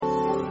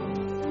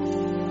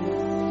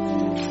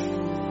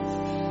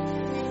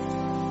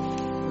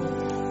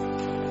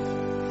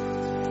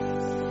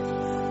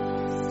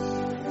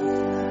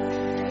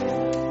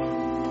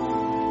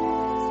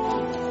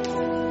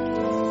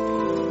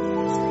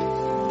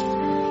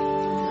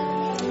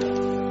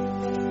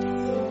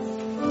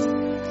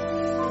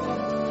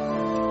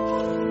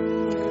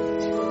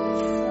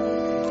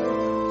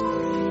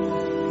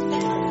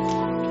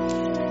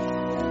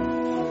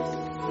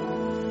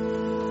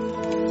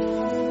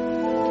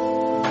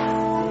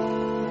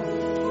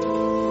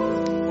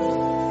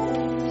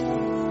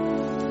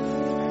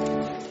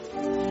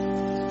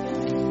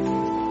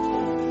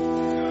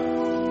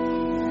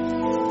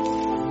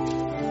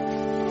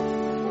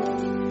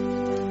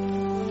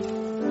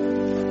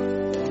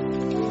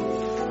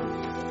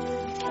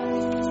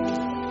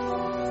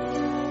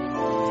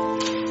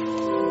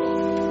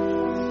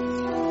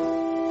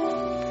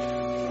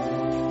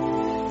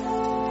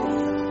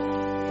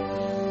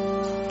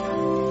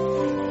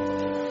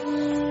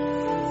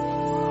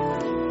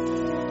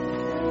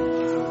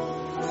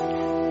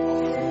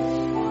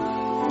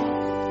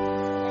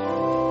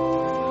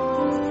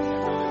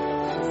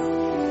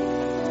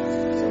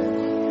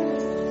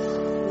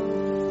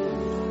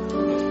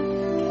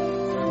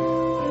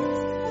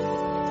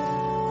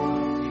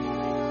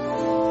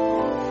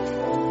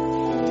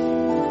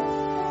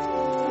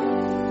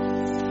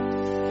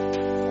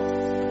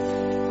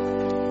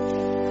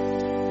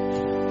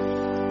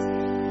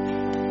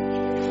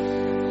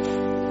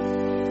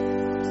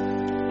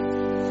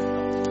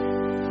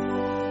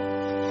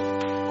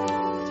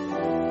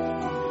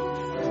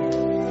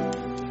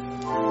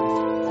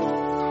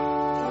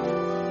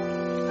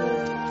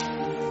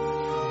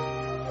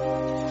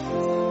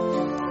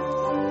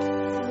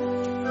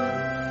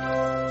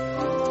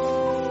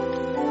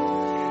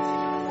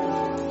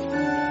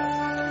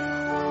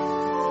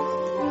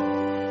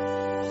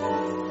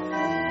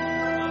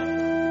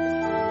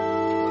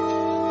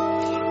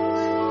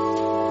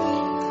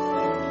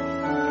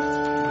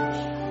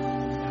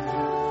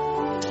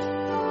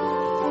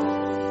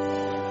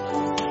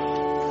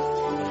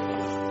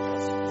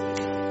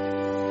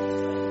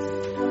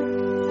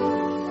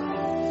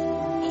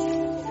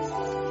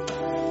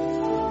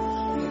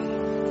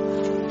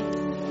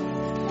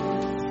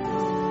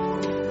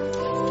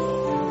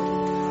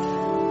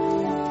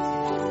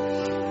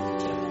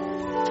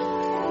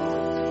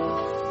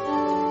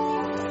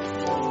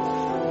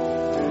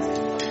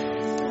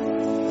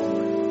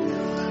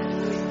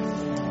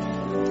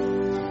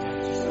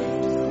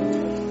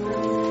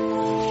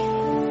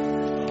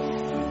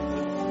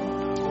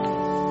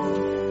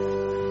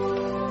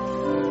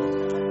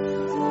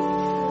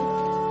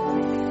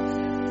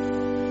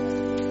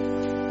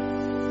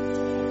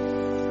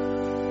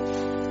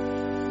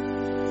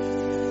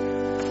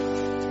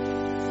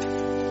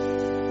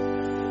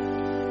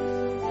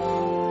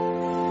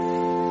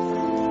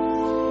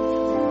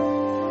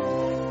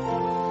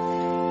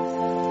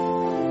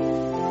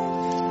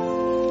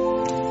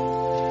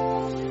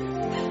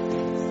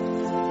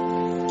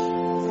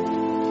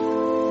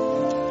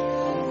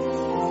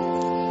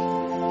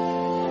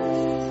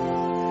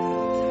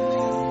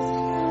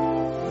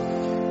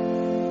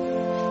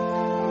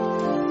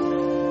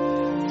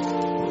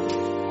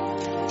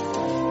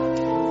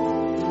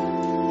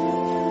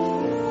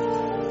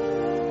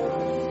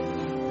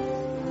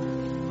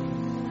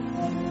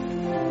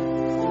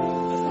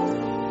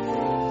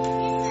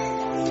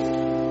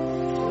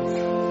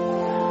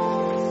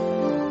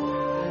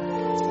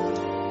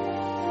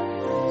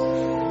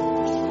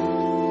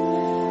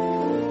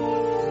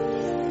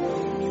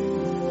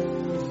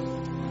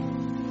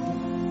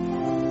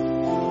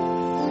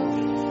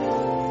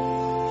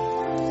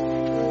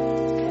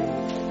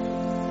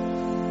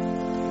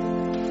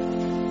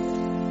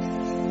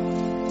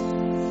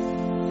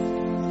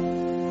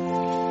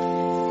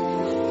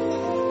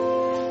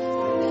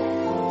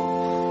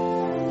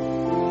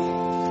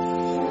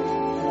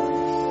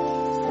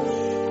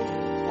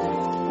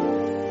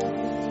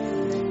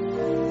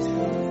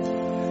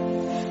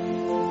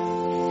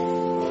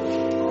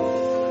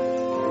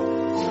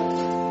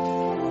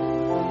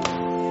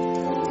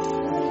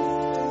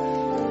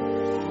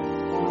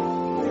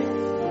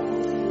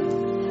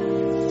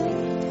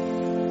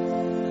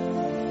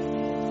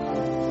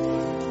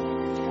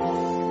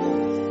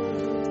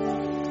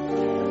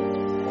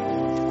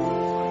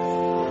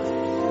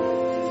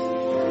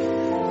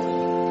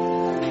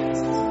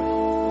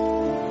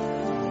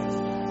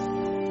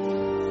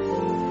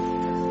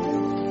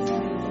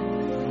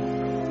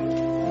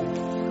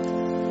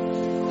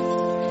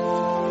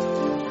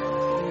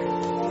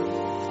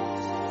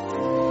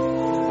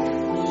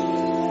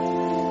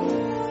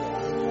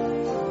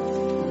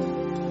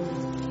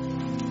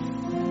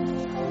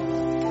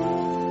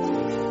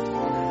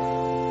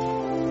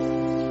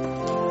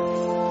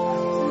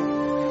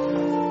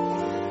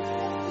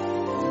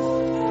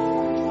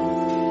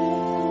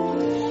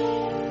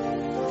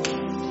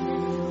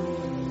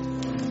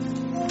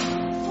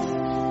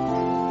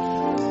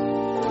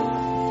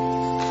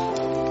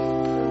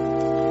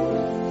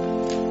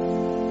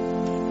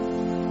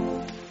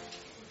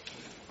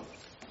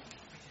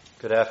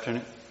Good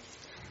afternoon.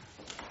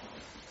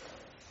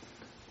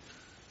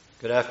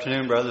 Good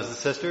afternoon, brothers and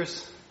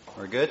sisters.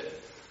 We're good?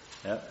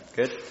 Yeah,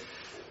 good.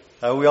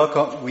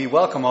 We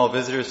welcome all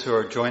visitors who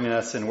are joining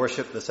us in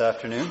worship this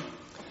afternoon,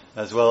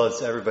 as well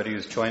as everybody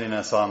who's joining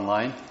us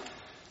online.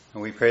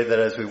 And we pray that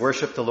as we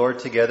worship the Lord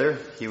together,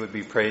 He would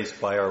be praised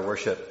by our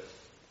worship.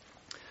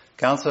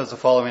 Council has the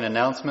following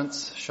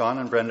announcements. Sean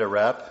and Brenda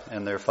Rapp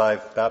and their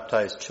 5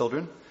 baptized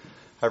children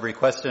have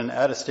requested an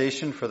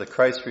attestation for the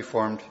Christ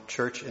Reformed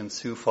Church in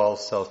Sioux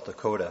Falls, South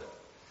Dakota.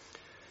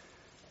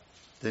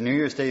 The New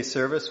Year's Day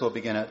service will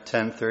begin at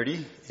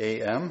 10:30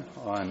 a.m.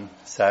 on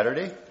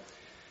Saturday,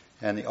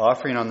 and the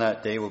offering on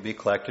that day will be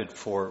collected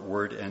for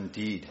Word and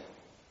Deed.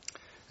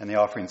 And the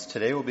offerings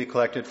today will be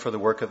collected for the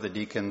work of the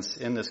deacons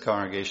in this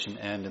congregation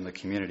and in the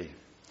community.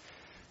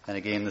 And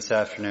again this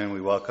afternoon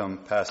we welcome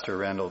Pastor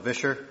Randall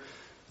Vischer,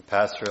 the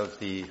pastor of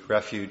the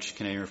Refuge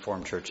Canadian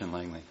Reformed Church in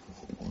Langley.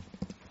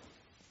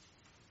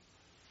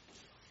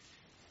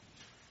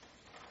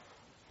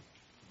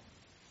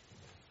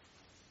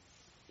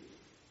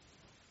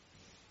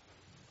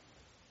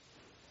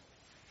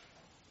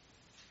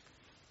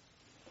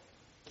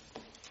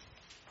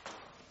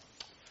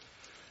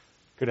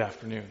 Good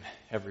afternoon,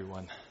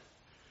 everyone.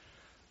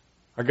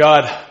 Our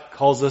God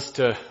calls us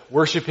to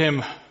worship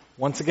Him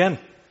once again,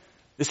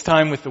 this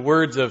time with the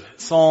words of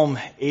Psalm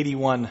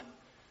 81.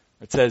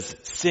 It says,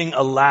 "Sing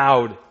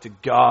aloud to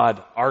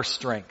God our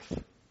strength.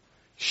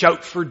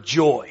 Shout for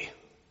joy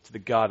to the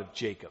God of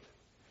Jacob."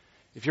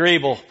 If you're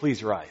able,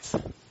 please rise.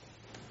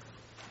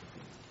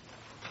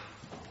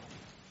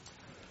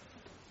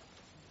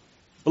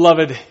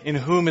 Beloved, in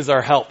whom is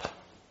our help?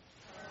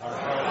 Our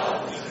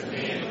help is in the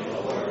name of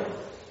the Lord,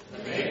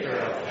 the maker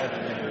of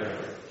heaven and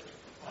earth.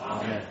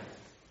 Amen.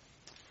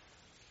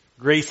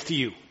 Grace to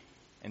you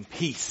and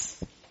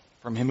peace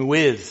from Him who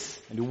is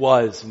and who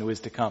was and who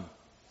is to come,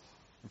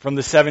 and from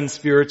the 7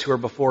 spirits who are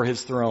before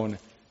His throne,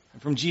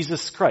 and from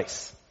Jesus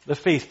Christ, the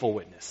faithful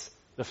witness,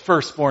 the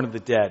firstborn of the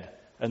dead,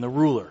 and the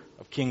ruler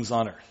of kings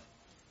on earth.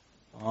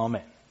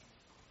 Amen.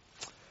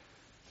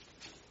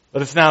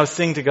 Let us now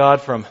sing to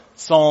God from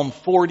Psalm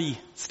 40,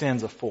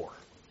 stanza 4.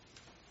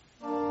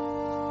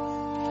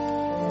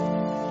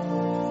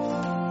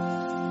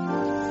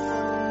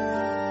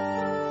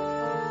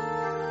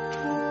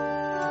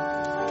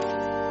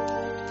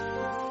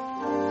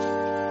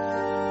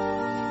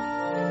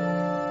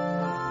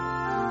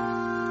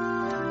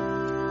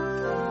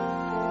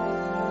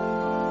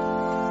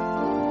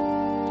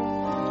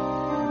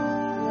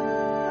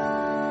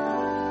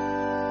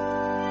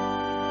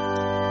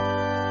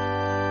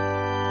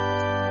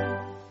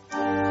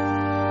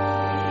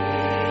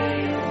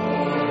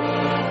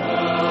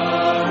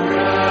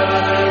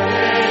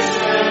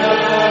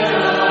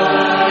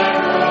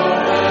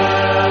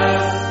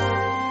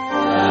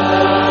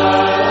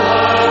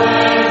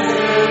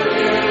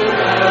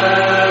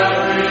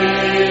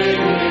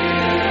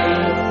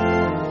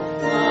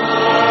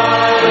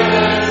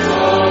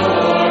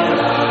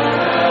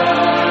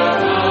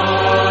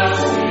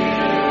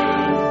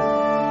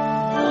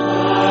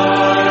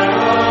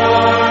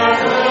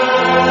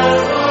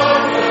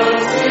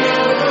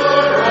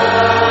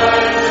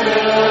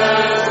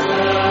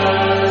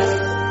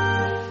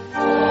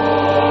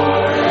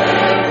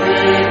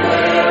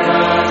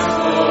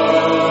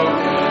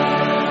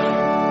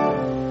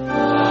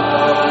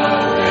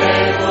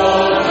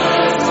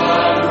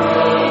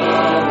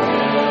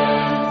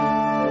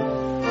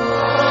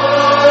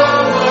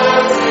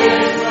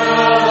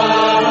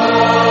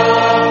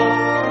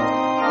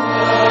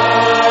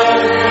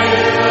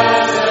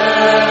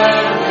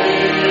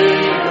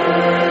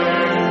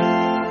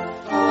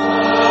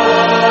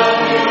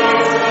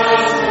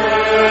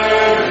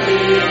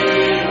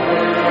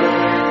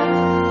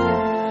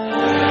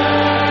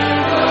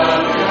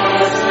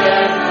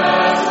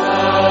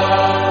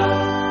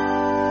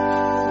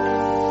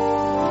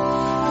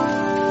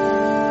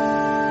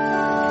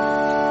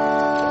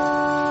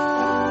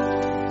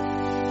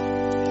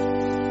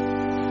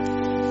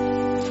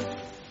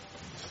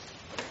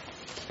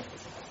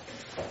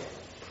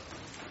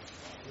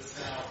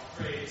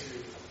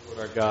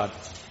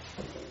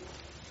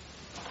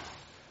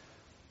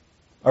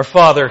 Our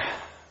Father,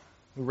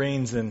 who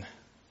reigns in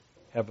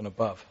heaven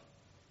above,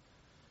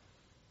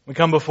 we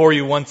come before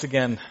you once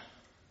again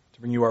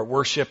to bring you our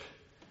worship,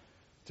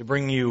 to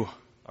bring you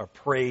our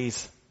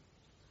praise.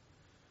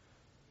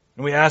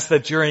 And we ask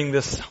that during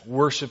this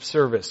worship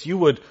service, you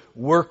would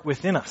work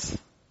within us,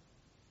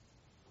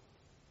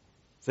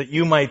 that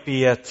you might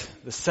be at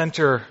the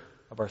center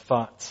of our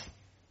thoughts,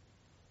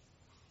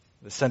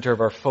 the center of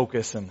our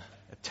focus and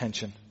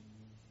attention.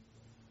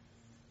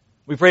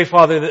 We pray,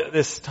 Father, that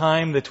this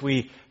time that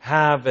we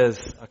have as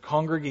a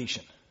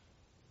congregation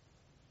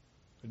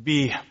would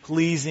be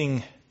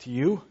pleasing to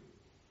you,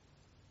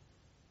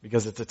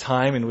 because it's a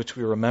time in which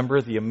we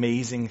remember the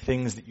amazing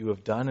things that you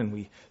have done and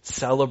we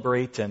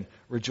celebrate and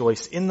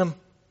rejoice in them.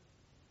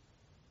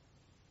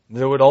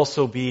 There would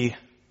also be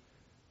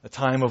a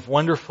time of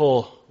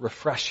wonderful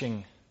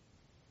refreshment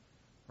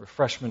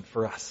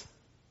for us.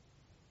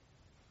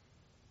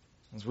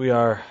 as we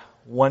are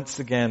once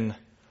again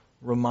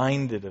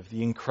reminded of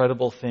the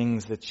incredible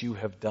things that you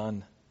have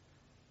done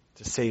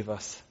to save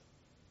us,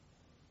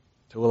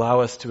 to allow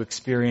us to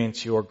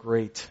experience your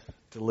great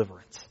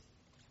deliverance.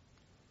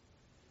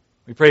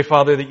 We pray,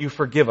 Father, that you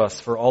forgive us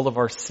for all of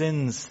our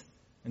sins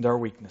and our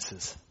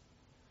weaknesses,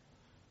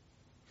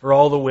 for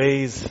all the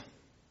ways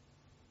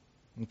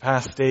in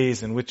past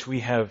days in which we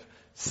have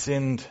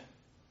sinned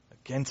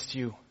against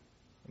you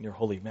and your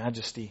holy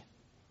majesty.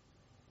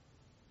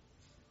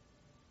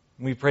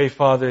 We pray,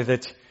 Father,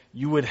 that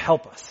you would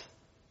help us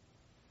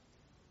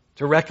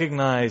to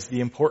recognize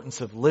the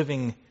importance of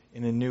living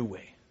in a new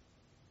way,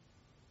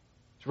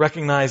 to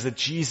recognize that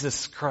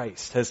Jesus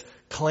Christ has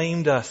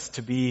claimed us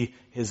to be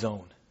his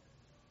own,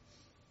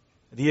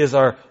 that he is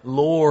our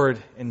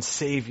Lord and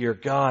Savior,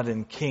 God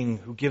and King,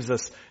 who gives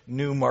us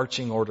new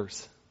marching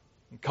orders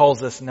and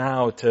calls us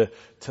now to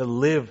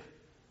live,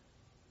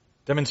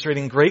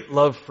 demonstrating great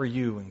love for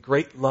you and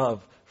great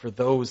love for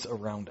those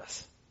around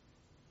us.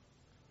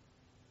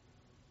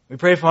 We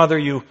pray, Father,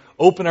 you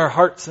open our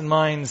hearts and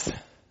minds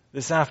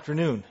this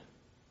afternoon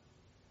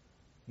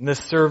in this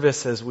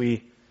service as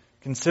we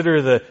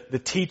consider the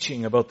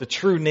teaching about the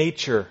true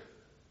nature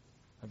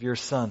of your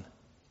Son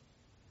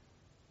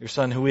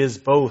who is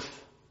both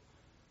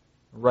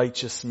a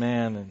righteous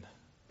man and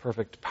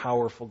perfect,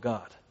 powerful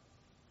God.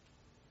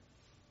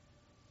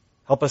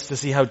 Help us to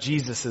see how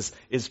Jesus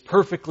is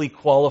perfectly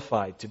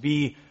qualified to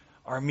be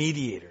our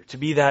mediator, to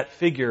be that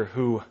figure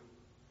who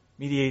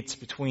mediates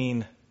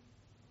between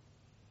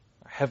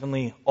our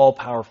heavenly,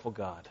 all-powerful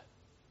God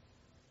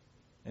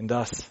and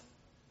us,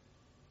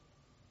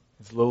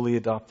 his lowly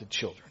adopted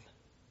children.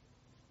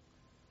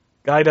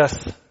 Guide us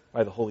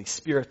by the Holy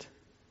Spirit.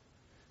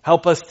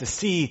 Help us to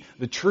see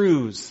the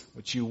truths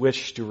which you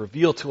wish to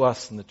reveal to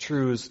us and the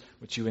truths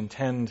which you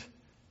intend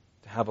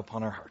to have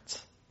upon our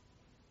hearts.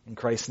 In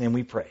Christ's name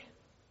we pray.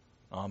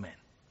 Amen.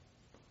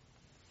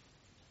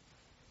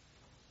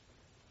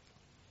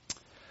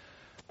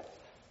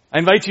 I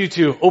invite you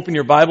to open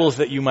your Bibles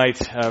that you might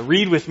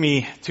read with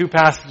me two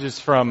passages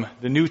from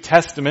the New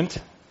Testament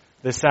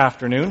this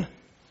afternoon.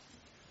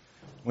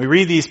 We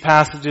read these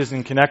passages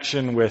in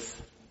connection with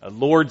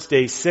Lord's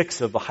Day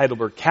 6 of the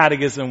Heidelberg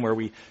Catechism, where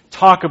we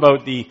talk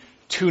about the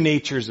two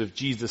natures of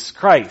Jesus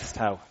Christ,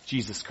 how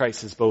Jesus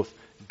Christ is both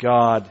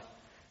God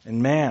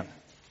and man.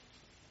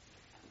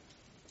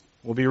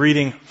 We'll be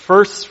reading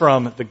first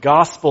from the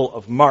Gospel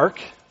of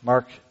Mark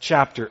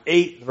chapter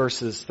 8,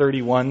 verses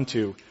 31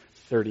 to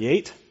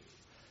 38.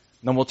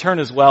 And then we'll turn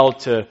as well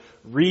to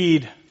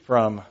read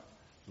from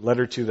the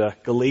letter to the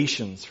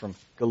Galatians, from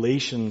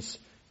Galatians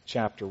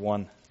chapter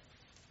 1.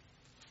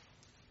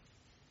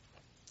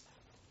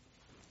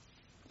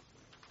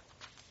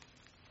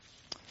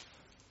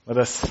 Let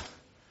us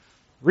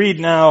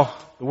read now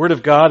the Word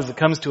of God as it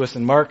comes to us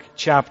in Mark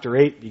chapter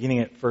 8, beginning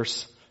at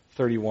verse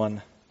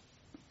 31.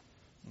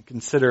 And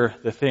consider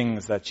the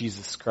things that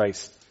Jesus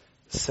Christ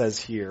says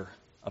here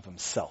of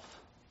himself.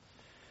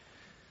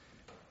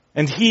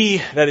 And he,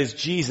 that is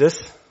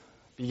Jesus,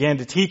 began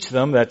to teach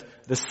them that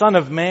the Son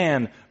of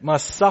Man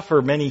must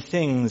suffer many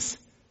things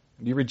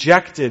and be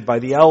rejected by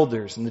the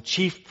elders and the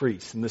chief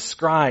priests and the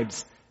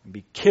scribes and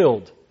be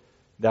killed,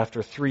 and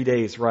after 3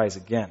 days rise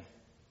again.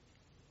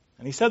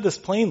 And he said this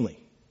plainly.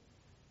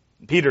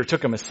 And Peter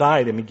took him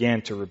aside and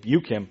began to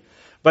rebuke him.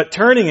 But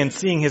turning and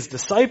seeing his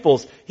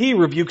disciples, he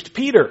rebuked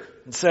Peter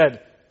and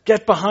said,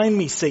 "Get behind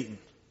me, Satan.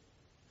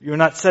 You are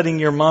not setting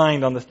your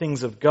mind on the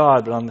things of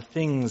God, but on the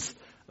things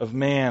of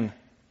man."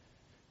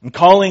 And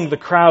calling the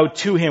crowd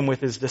to him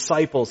with his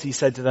disciples, he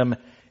said to them,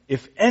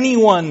 "If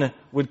anyone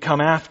would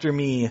come after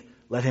me,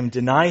 let him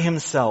deny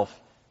himself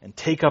and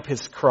take up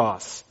his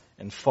cross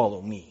and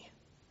follow me.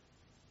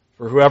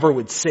 For whoever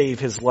would save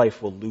his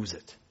life will lose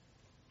it.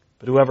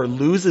 But whoever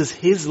loses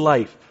his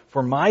life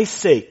for my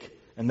sake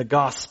and the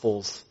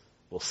gospel's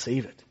will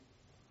save it.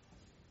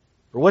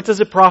 For what does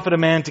it profit a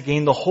man to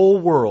gain the whole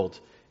world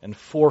and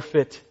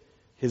forfeit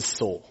his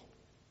soul?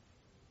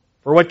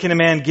 For what can a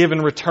man give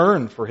in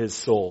return for his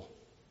soul?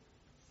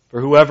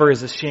 For whoever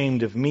is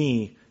ashamed of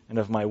me and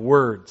of my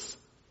words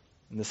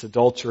in this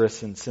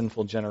adulterous and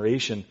sinful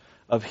generation,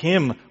 of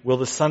him will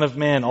the Son of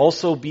Man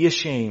also be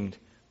ashamed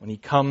when he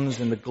comes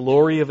in the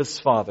glory of his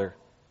Father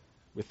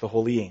with the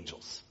holy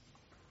angels."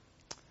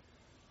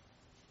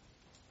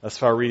 Thus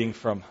far reading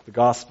from the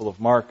Gospel of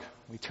Mark.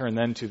 We turn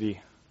then to the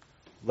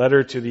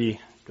letter to the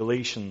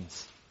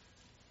Galatians.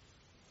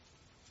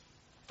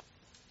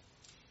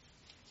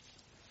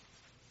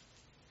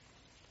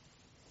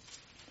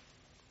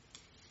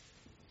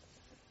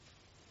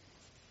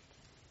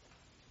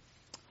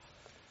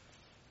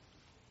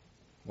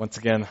 Once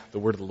again, the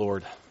word of the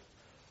Lord.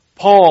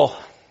 Paul,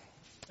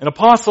 an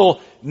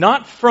apostle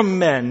not from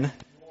men,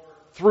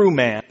 through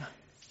man,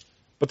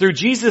 but through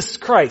Jesus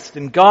Christ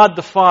and God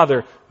the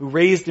Father who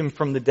raised him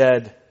from the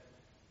dead,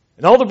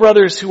 and all the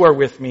brothers who are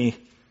with me,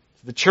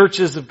 to the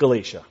churches of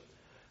Galatia.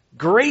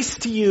 Grace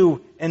to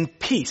you and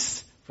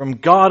peace from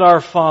God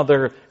our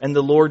Father and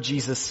the Lord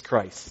Jesus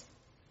Christ,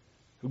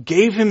 who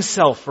gave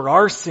himself for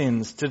our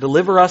sins to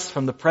deliver us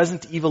from the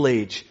present evil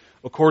age,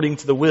 according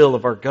to the will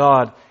of our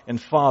God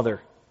and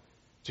Father,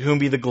 to whom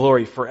be the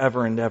glory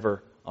forever and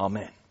ever.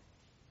 Amen.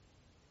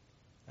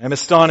 I am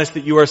astonished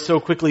that you are so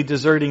quickly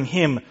deserting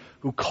him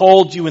who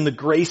called you in the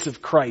grace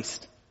of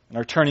Christ and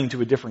are turning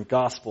to a different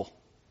gospel.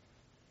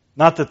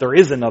 Not that there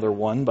is another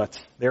one,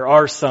 but there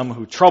are some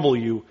who trouble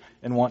you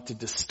and want to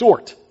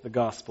distort the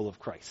gospel of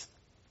Christ.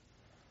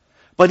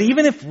 But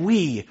even if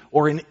we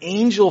or an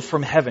angel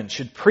from heaven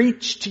should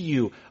preach to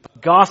you a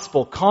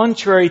gospel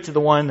contrary to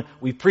the one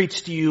we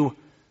preach to you,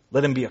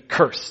 let him be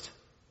accursed.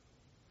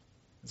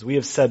 As we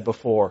have said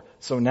before,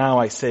 so now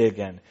I say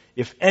again,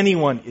 if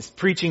anyone is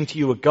preaching to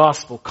you a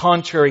gospel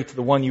contrary to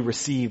the one you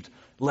received,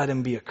 let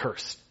him be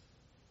accursed.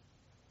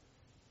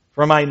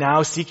 For am I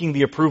now seeking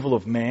the approval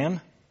of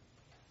man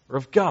or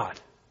of God?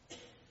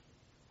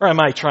 Or am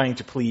I trying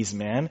to please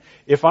man?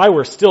 If I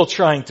were still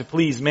trying to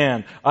please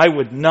man, I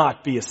would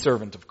not be a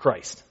servant of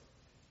Christ.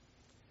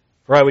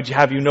 For I would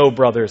have you know,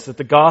 brothers, that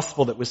the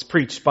gospel that was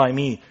preached by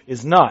me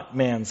is not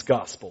man's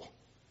gospel.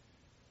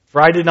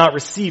 For I did not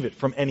receive it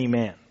from any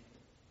man,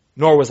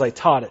 nor was I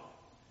taught it,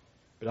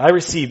 but I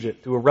received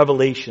it through a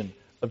revelation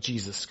of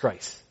Jesus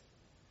Christ.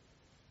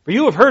 For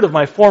you have heard of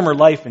my former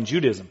life in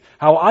Judaism,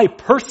 how I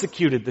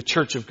persecuted the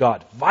church of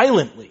God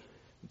violently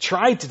and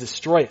tried to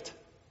destroy it.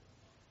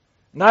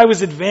 And I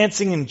was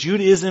advancing in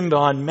Judaism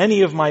beyond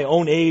many of my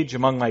own age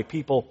among my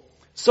people.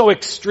 So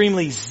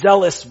extremely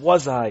zealous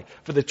was I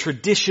for the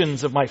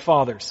traditions of my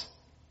fathers.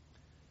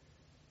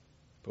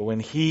 But when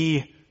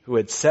he who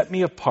had set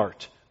me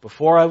apart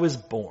before I was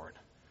born,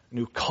 and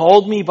who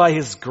called me by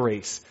his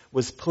grace,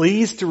 was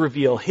pleased to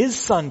reveal his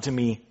Son to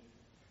me,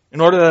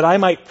 in order that I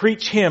might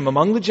preach him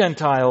among the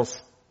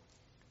Gentiles,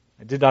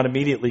 I did not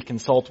immediately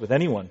consult with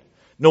anyone,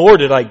 nor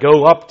did I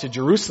go up to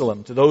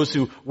Jerusalem to those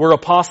who were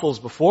apostles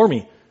before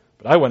me,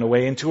 but I went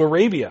away into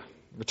Arabia,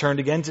 returned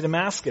again to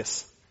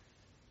Damascus.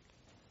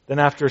 Then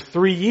after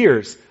 3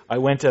 years, I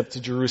went up to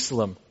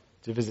Jerusalem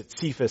to visit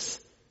Cephas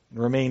and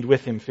remained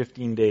with him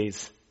 15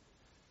 days.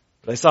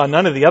 But I saw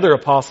none of the other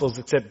apostles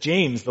except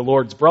James, the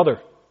Lord's brother.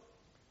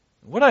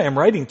 What I am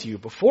writing to you,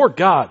 before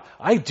God,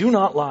 I do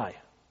not lie.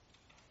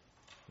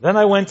 Then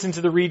I went into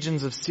the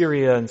regions of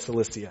Syria and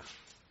Cilicia.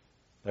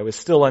 I was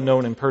still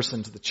unknown in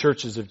person to the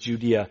churches of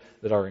Judea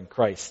that are in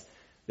Christ.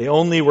 They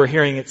only were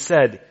hearing it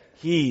said,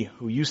 he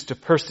who used to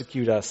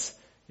persecute us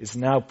is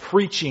now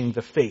preaching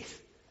the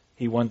faith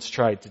he once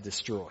tried to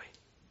destroy.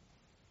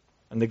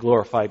 And they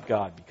glorified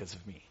God because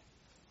of me.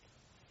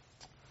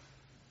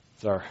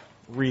 It's our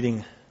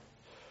reading.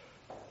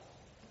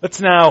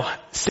 Let's now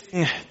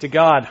sing to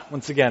God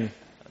once again.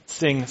 Let's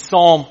sing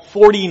Psalm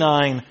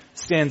 49,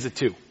 stanza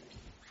 2.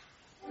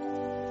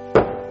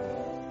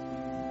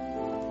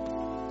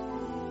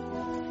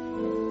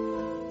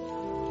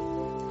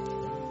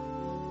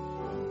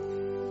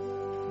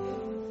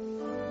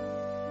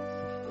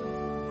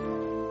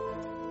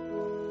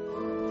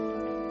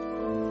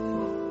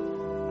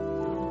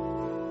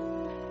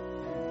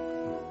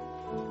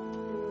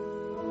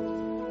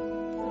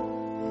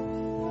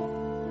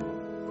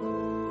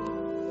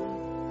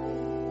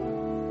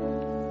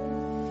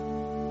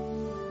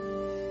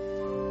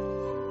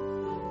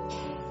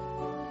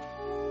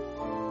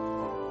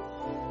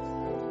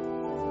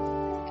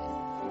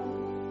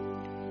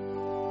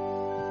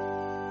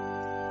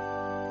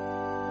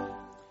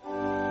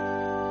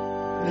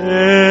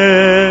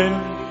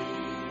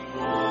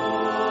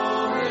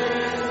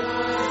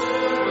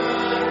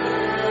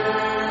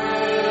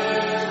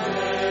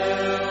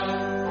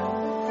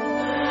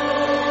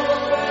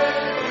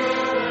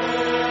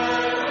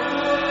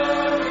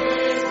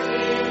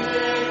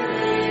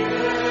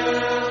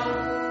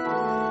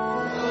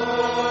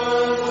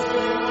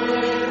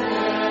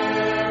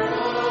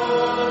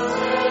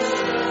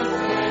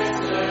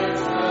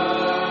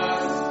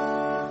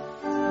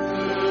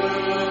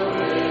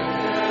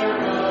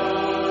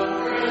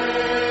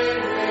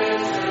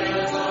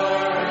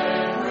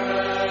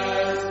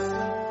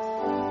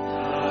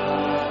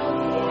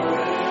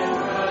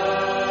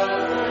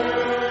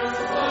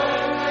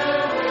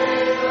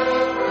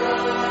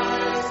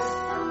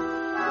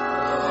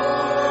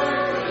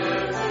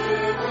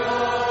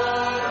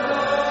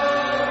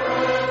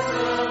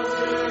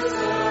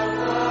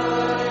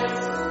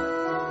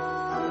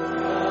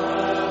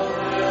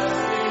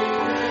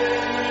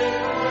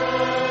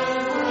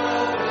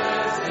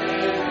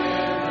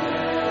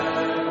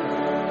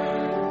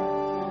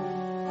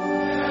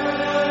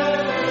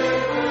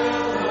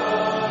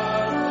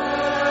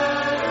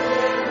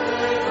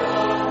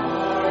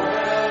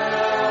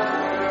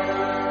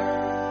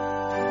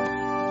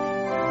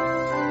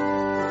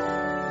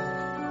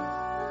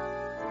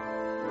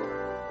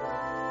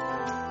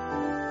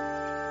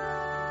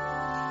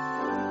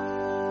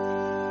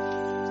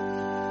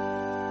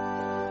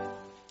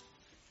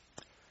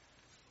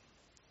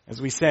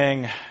 As we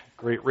sang,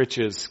 great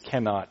riches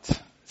cannot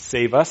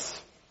save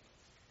us,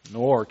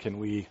 nor can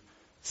we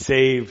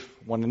save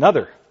one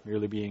another,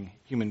 merely being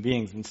human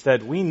beings.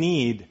 Instead, we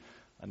need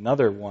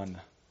another one,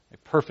 a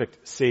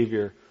perfect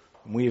Savior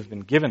whom we have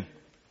been given.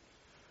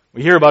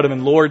 We hear about him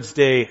in Lord's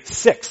Day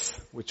 6,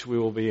 which we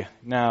will be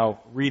now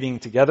reading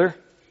together.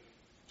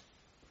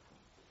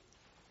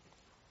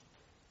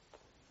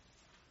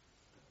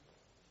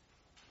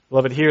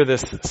 Beloved, hear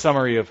this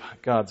summary of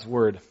God's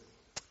Word.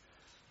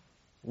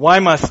 Why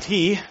must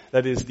he,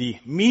 that is the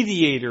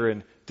mediator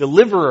and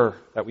deliverer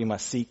that we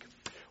must seek,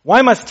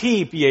 why must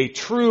he be a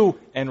true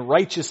and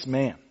righteous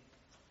man?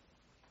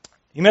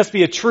 He must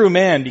be a true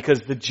man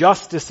because the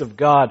justice of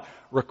God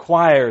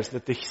requires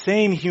that the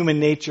same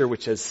human nature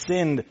which has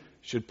sinned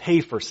should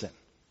pay for sin.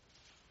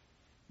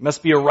 He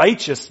must be a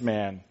righteous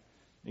man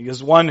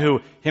because one who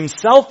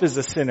himself is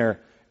a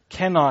sinner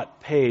cannot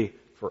pay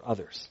for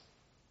others.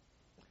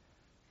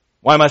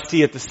 Why must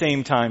he at the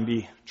same time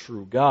be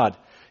true God?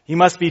 He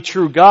must be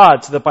true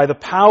God so that by the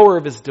power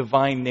of his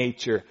divine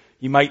nature,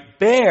 he might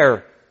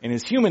bear in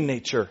his human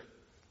nature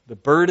the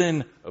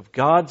burden of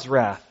God's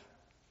wrath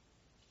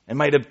and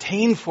might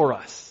obtain for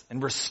us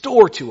and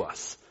restore to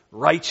us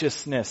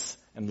righteousness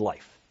and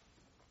life.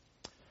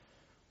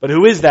 But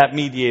who is that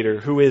mediator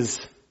who is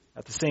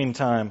at the same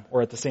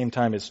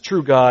time is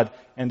true God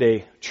and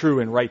a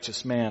true and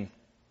righteous man?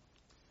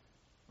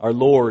 Our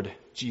Lord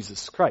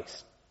Jesus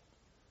Christ,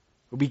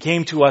 who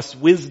became to us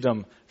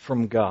wisdom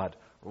from God,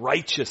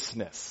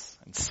 righteousness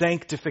and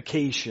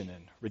sanctification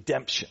and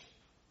redemption.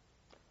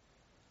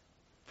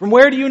 From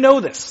where do you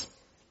know this?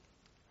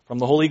 From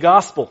the Holy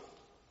Gospel,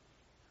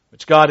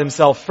 which God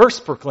himself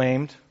first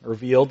proclaimed,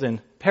 revealed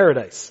in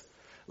paradise.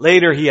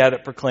 Later he had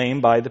it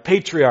proclaimed by the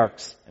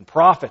patriarchs and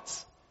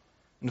prophets,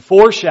 and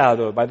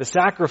foreshadowed by the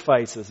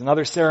sacrifices and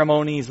other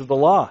ceremonies of the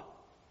law.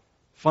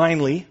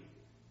 Finally,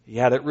 he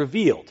had it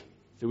revealed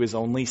through his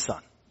only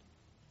Son.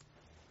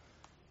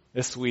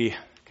 This we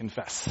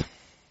confess.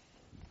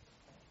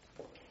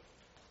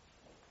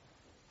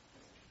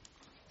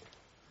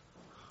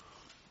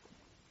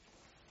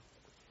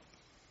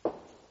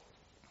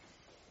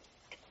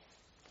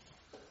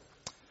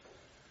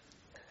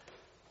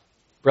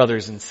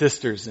 Brothers and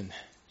sisters in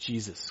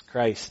Jesus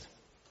Christ,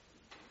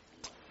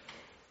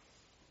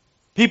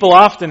 people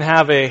often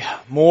have a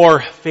more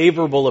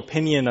favorable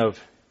opinion of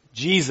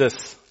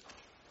Jesus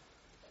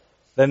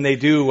than they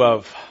do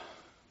of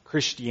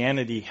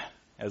Christianity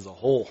as a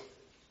whole.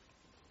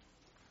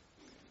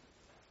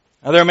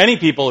 Now, there are many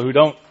people who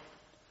don't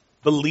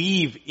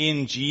believe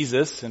in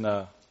Jesus in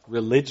a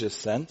religious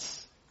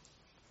sense,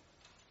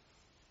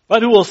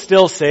 but who will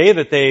still say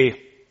that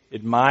they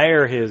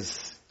admire his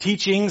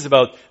teachings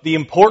about the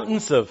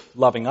importance of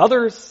loving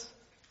others,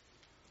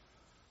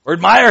 or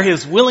admire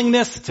his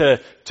willingness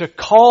to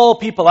call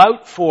people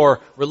out for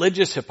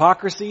religious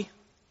hypocrisy.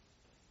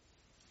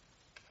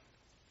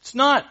 It's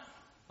not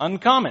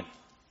uncommon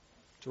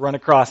to run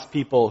across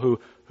people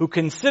who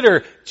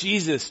consider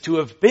Jesus to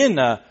have been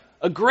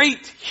a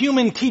great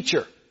human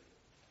teacher.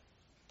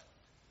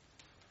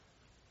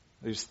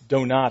 They just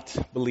do not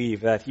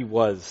believe that he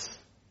was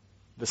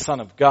the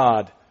Son of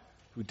God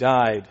who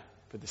died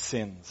for the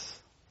sins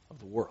of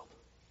the world.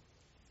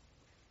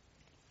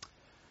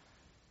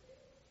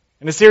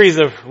 In a series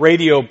of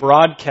radio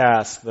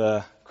broadcasts,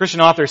 the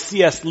Christian author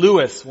C.S.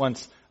 Lewis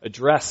once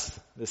addressed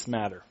this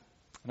matter.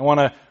 And I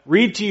want to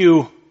read to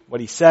you what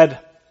he said.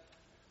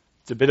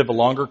 It's a bit of a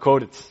longer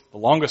quote. It's the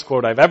longest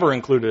quote I've ever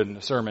included in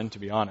a sermon, to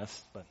be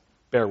honest, but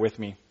bear with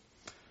me.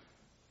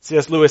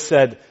 C.S. Lewis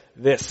said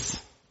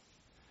this: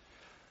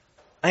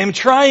 I am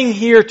trying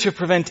here to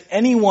prevent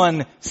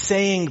anyone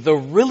saying the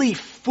really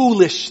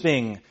foolish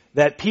thing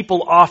that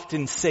people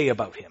often say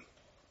about him.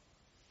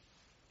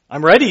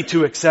 I'm ready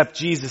to accept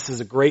Jesus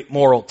as a great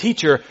moral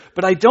teacher,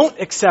 but I don't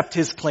accept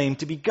his claim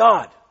to be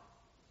God.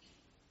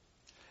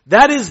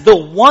 That is the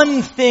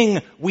one thing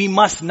we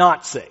must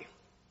not say.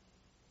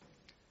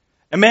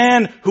 A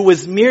man who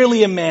was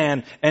merely a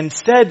man and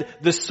said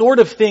the sort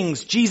of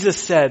things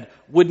Jesus said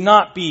would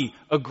not be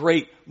a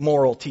great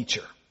moral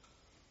teacher.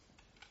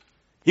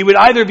 He would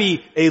either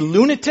be a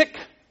lunatic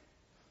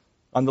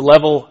on the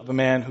level of a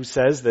man who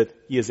says that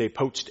he is a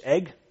poached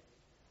egg,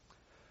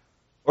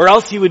 or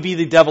else he would be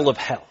the devil of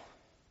hell.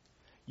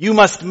 You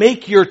must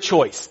make your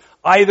choice.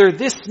 Either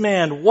this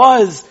man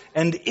was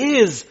and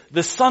is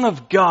the Son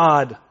of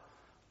God,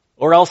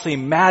 or else a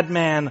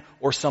madman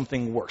or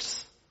something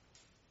worse.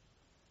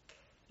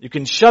 You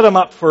can shut him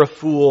up for a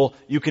fool,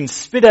 you can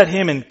spit at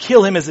him and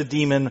kill him as a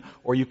demon,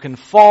 or you can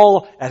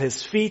fall at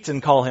his feet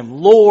and call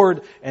him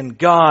Lord and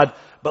God.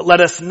 But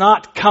let us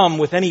not come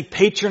with any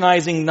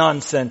patronizing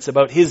nonsense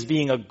about his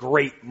being a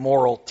great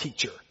moral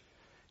teacher.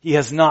 He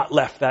has not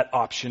left that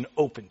option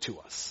open to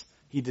us.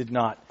 He did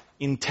not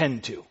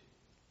intend to.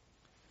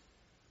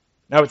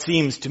 Now it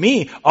seems to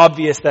me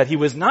obvious that he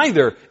was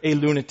neither a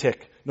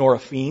lunatic nor a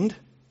fiend.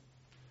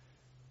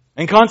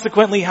 And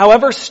consequently,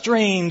 however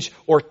strange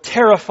or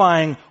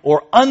terrifying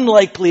or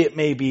unlikely it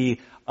may be,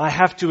 I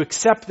have to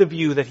accept the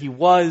view that he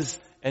was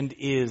and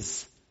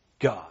is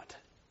God.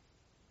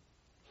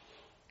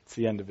 It's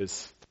the end of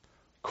his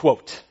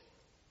quote.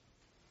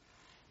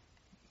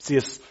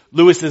 C.S.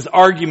 Lewis's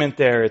argument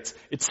there, it's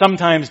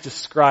sometimes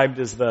described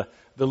as the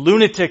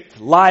lunatic,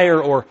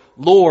 liar, or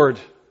Lord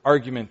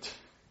argument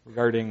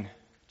regarding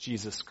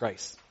Jesus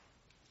Christ.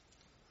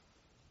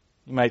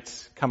 You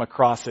might come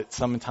across it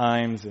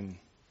sometimes in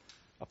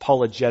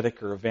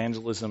apologetic or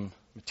evangelism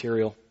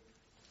material.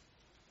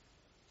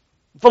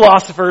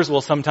 Philosophers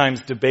will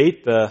sometimes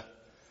debate the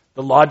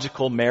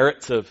logical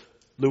merits of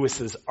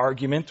Lewis's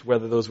argument,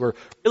 whether those were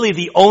really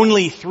the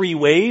only three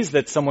ways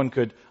that someone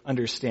could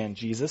understand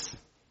Jesus.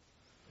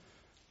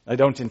 I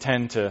don't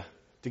intend to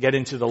get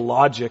into the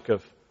logic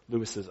of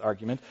Lewis's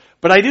argument,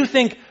 but I do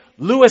think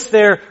Lewis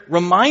there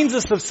reminds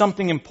us of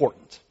something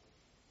important.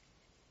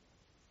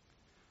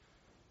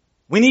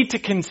 We need to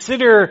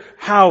consider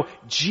how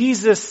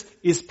Jesus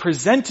is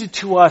presented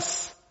to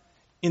us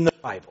in the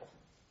Bible.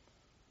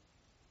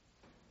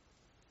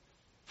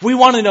 If we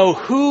want to know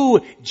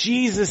who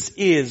Jesus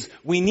is,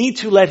 we need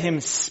to let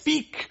him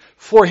speak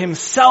for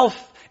himself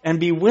and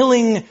be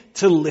willing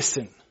to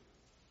listen.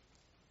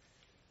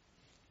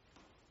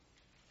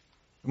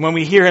 When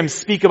we hear him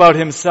speak about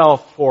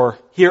himself or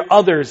hear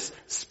others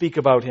speak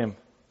about him,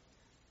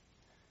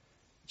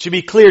 it should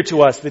be clear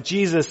to us that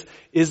Jesus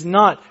is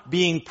not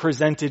being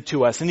presented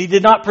to us, and he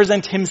did not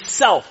present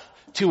himself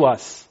to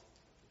us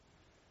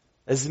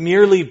as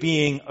merely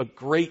being a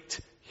great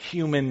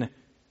human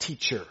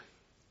teacher.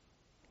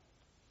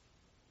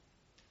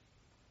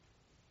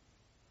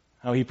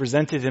 How he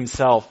presented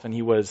himself, and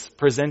he was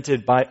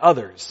presented by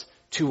others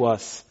to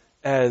us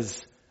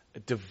as a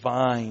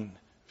divine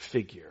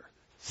figure.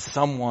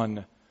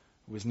 Someone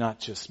who was not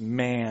just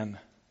man,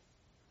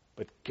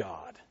 but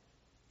God.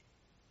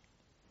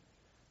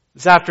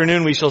 This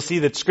afternoon we shall see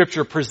that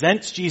Scripture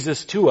presents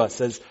Jesus to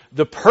us as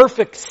the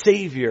perfect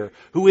Savior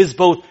who is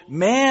both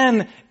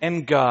man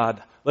and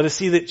God. Let us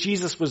see that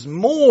Jesus was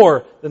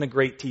more than a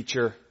great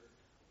teacher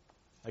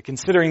by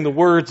considering the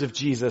words of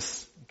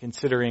Jesus,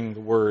 considering the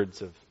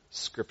words of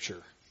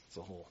Scripture as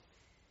a whole.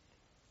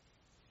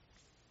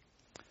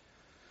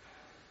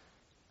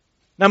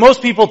 Now,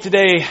 most people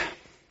today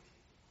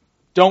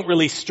don't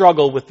really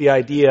struggle with the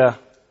idea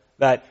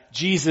that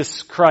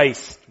Jesus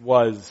Christ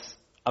was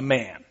a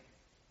man.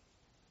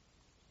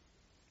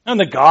 In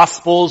the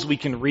Gospels, we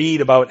can read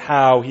about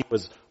how he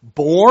was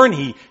born,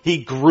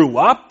 he grew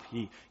up,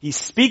 he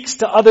speaks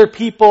to other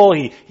people,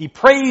 he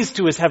prays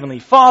to his heavenly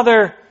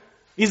Father.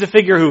 He's a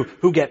figure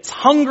who gets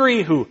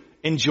hungry, who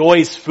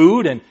enjoys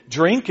food and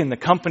drink in the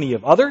company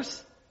of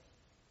others.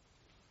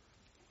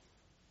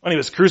 When he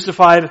was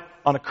crucified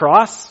on a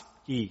cross,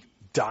 he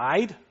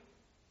died.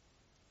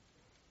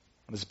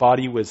 When his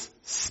body was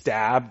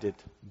stabbed, it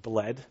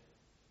bled.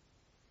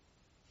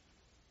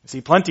 We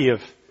see plenty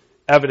of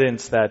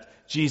evidence that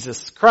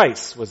Jesus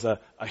Christ was a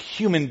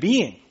human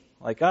being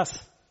like us.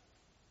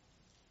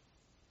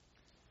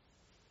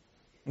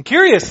 And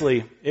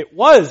curiously, it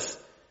was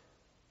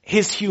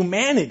his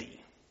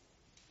humanity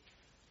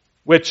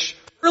which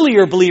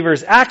earlier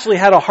believers actually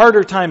had a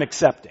harder time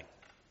accepting.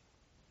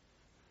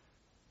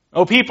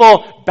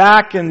 People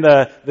back in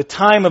the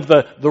time of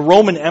the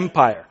Roman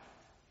Empire,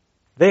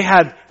 they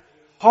had a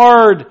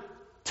hard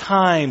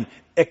time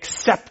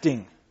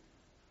accepting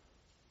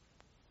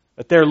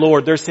that their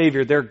Lord, their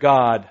Savior, their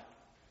God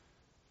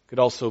could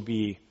also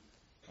be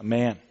a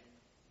man.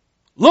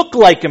 Look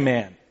like a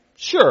man,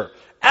 sure.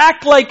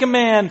 Act like a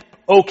man,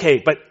 okay.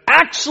 But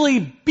actually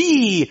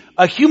be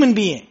a human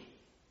being.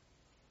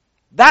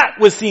 That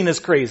was seen as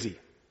crazy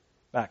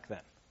back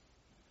then.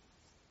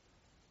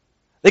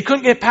 They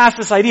couldn't get past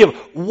this idea of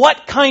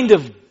what kind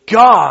of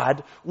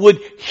God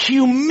would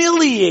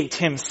humiliate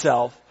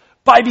himself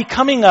by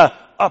becoming a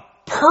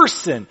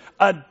person,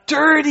 a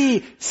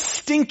dirty,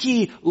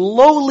 stinky,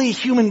 lowly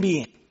human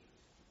being.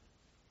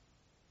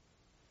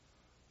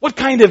 What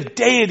kind of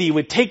deity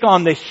would take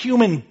on the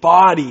human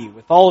body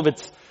with all of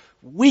its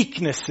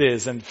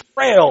weaknesses and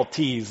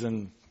frailties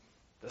and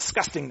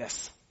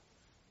disgustingness?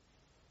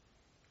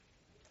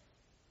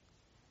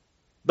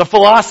 The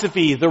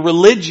philosophy, the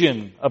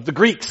religion of the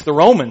Greeks, the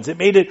Romans, it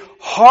made it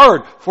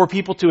hard for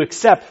people to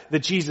accept that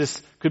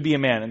Jesus could be a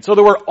man. And so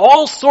there were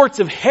all sorts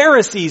of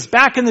heresies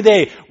back in the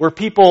day where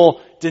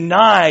people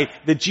denied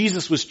that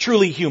Jesus was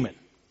truly human.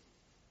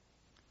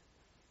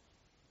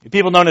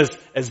 People known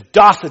as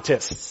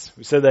Docetists,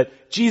 who said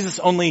that Jesus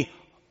only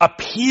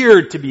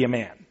appeared to be a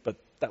man, but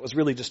that was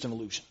really just an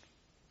illusion.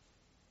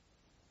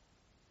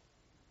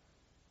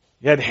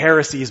 You had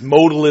heresies,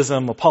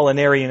 modalism,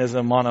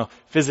 Apollinarianism,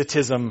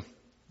 monophysitism.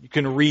 You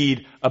can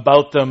read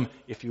about them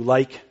if you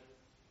like.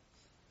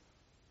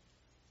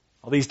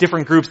 All these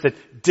different groups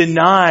that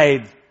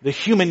denied the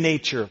human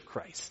nature of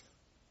Christ.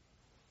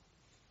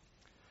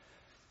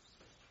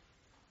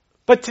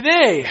 But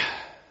today,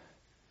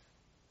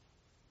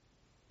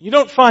 you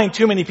don't find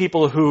too many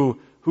people who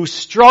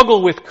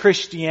struggle with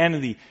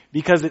Christianity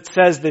because it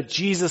says that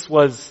Jesus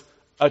was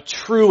a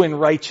true and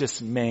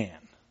righteous man.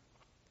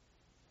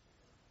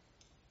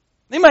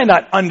 They might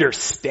not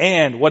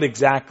understand what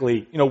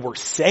exactly, we're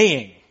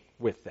saying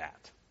with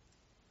that.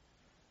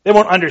 They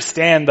won't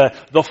understand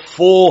the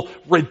full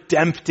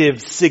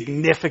redemptive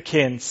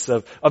significance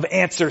of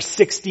answer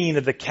 16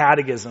 of the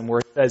Catechism, where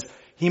it says,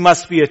 he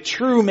must be a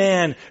true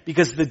man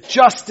because the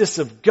justice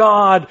of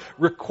God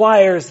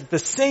requires that the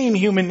same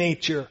human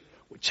nature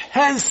which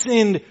has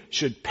sinned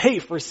should pay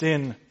for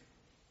sin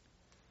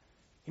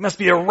He must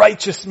be a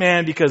righteous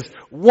man because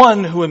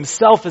one who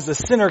himself is a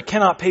sinner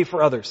cannot pay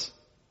for others.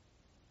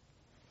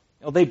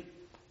 They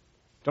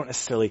don't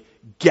necessarily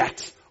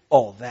get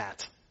all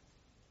that.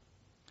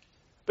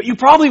 But you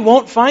probably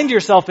won't find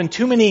yourself in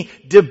too many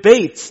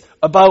debates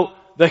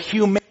about the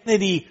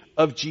humanity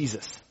of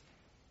Jesus.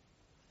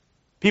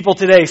 People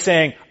today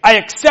saying, I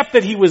accept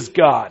that he was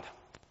God,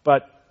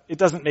 but it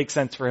doesn't make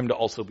sense for him to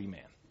also be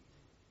man.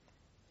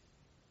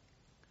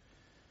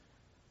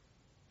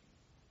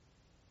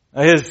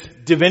 His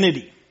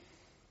divinity,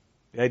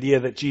 the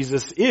idea that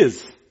Jesus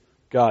is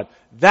God,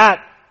 that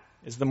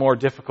is the more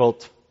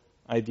difficult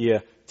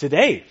idea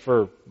today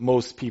for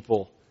most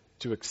people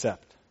to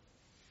accept.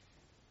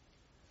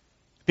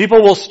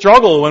 People will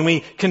struggle when we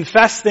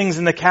confess things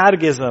in the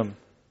catechism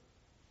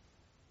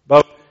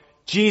about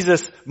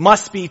Jesus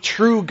must be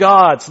true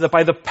God so that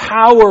by the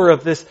power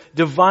of this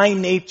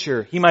divine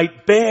nature, he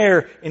might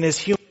bear in his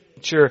human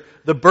nature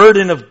the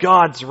burden of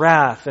God's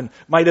wrath and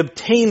might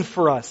obtain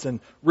for us and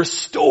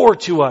restore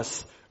to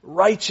us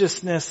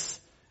righteousness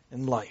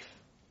and life.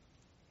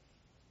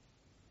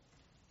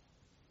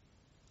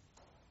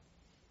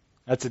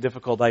 That's a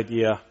difficult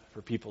idea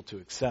for people to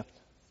accept.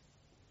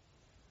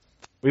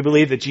 We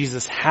believe that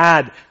Jesus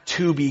had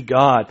to be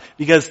God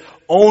because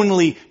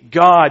only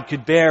God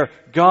could bear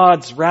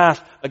God's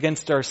wrath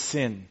against our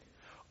sin.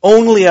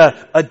 Only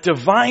a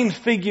divine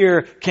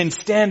figure can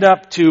stand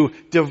up to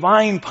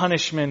divine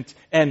punishment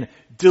and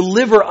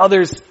deliver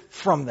others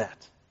from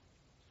that.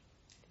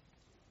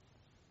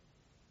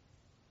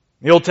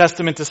 In the Old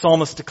Testament, the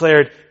psalmist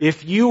declared,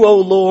 if you, O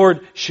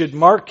Lord, should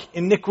mark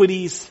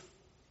iniquities,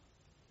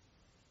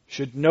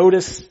 should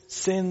notice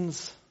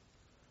sins,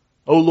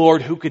 O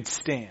Lord, who could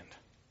stand?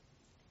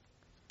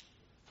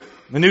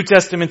 The New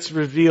Testament's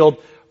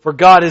revealed, for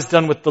God has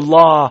done what the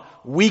law,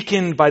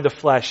 weakened by the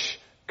flesh,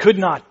 could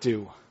not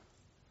do,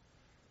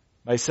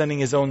 by sending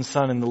his own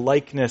Son in the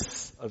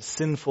likeness of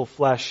sinful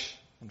flesh,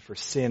 and for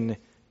sin,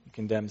 he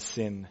condemns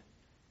sin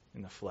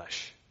in the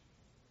flesh.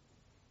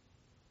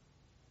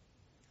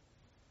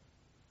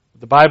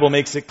 The Bible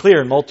makes it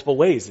clear in multiple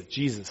ways that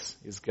Jesus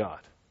is God.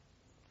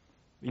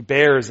 He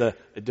bears a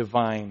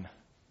divine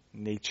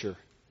nature.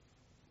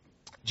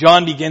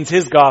 John begins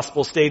his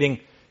gospel stating,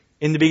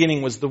 in the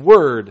beginning was the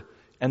Word,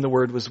 and the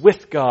Word was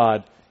with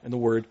God, and the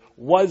Word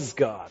was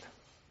God.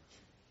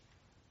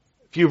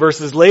 A few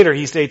verses later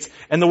he states,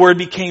 and the Word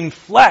became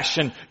flesh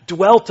and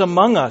dwelt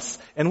among us,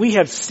 and we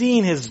have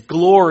seen his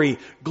glory.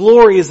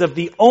 Glory is of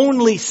the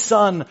only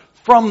Son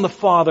from the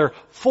Father,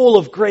 full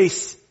of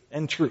grace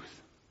and truth.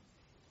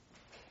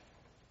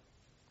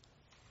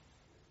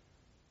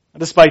 And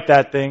despite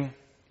that,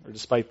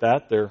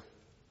 there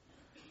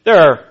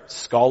are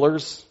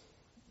scholars,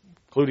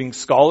 including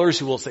scholars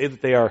who will say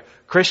that they are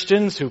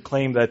Christians who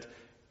claim that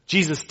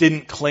Jesus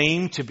didn't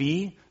claim to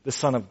be the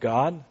Son of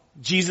God.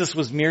 Jesus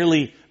was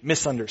merely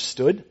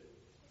misunderstood.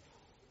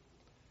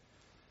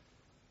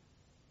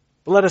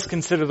 But let us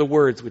consider the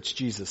words which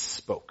Jesus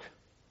spoke.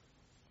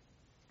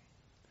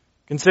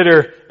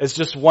 Consider as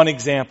just one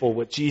example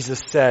what Jesus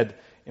said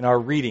in our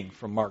reading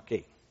from Mark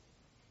 8.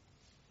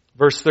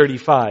 Verse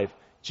 35,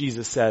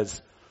 Jesus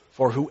says,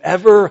 for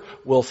whoever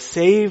will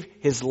save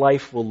his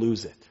life will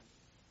lose it.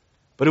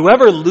 But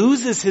whoever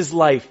loses his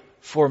life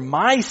for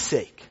my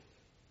sake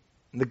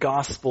in the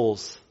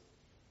Gospels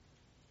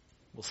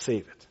will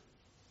save it.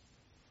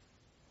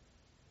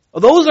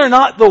 Those are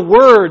not the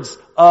words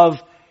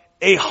of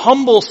a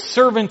humble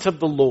servant of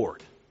the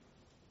Lord.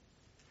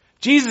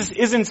 Jesus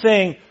isn't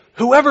saying,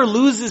 whoever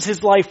loses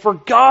his life for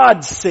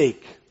God's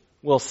sake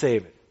will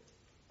save it.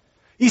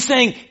 He's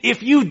saying,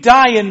 if you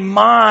die in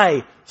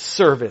my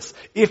service,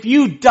 if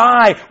you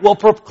die while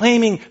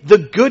proclaiming the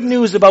good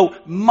news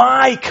about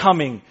my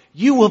coming,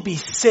 you will be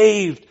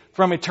saved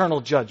from eternal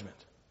judgment.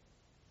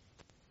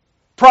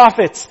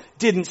 Prophets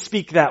didn't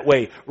speak that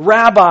way.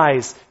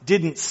 Rabbis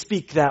didn't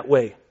speak that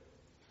way.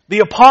 The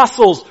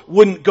apostles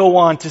wouldn't go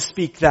on to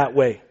speak that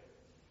way.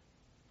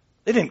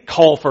 They didn't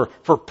call for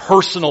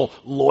personal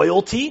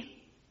loyalty.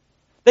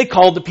 They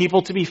called the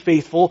people to be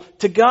faithful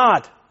to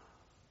God.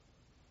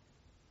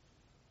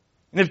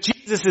 And if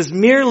Jesus is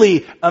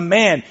merely a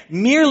man,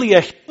 merely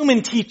a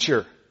human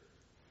teacher,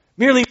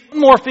 merely one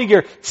more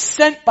figure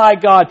sent by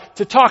God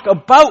to talk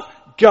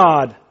about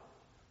God,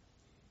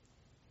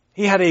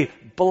 he had a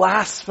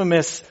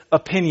blasphemous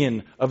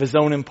opinion of his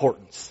own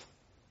importance.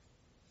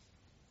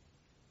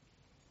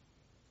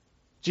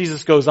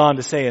 Jesus goes on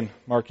to say in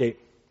Mark 8,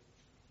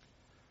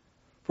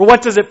 for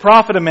what does it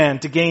profit a man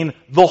to gain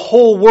the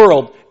whole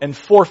world and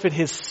forfeit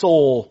his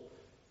soul?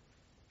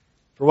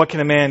 For what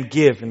can a man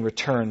give in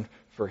return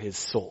for his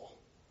soul?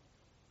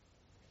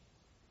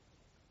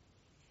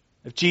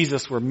 If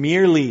Jesus were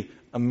merely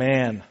a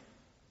man,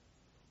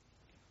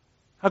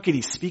 how could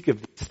he speak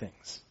of these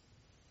things?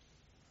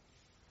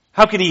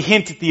 How could he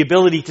hint at the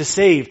ability to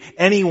save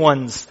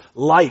anyone's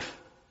life?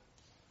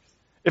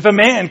 If a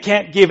man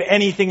can't give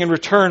anything in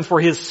return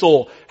for his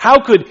soul, how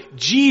could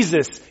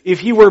Jesus, if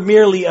he were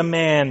merely a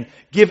man,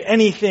 give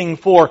anything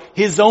for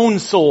his own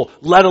soul,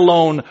 let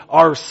alone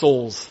our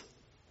souls?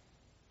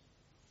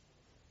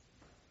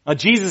 Now,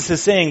 Jesus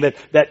is saying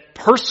that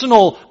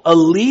personal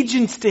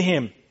allegiance to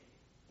Him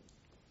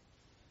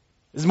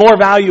is more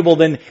valuable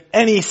than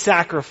any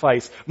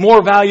sacrifice,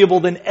 more valuable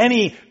than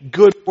any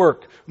good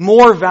work,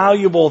 more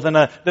valuable than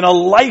a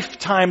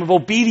lifetime of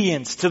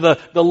obedience to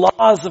the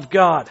laws of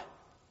God.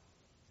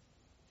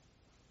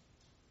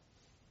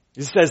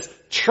 He says,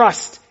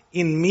 trust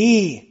in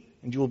me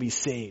and you will be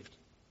saved.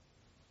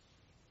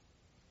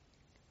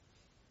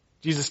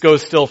 Jesus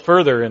goes still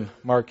further in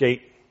Mark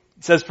 8.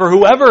 It says, for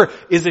whoever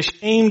is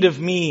ashamed of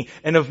me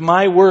and of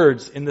my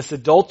words in this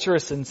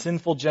adulterous and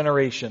sinful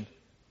generation,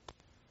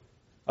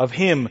 of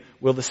him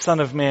will the Son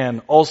of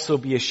Man also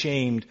be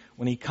ashamed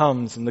when he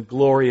comes in the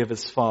glory of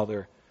his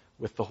Father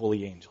with the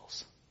holy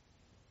angels.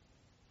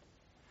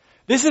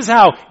 This is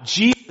how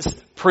Jesus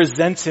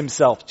presents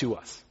himself to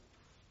us.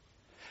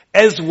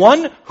 As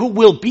one who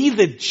will be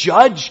the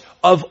judge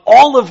of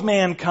all of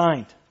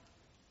mankind.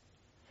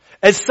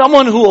 As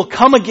someone who will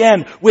come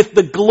again with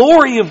the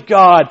glory of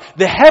God,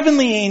 the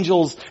heavenly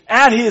angels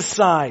at his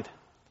side.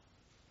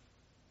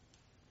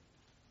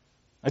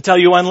 I tell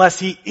you, unless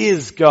he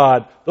is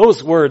God,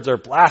 those words are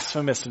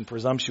blasphemous and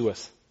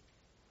presumptuous.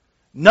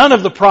 None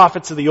of the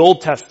prophets of the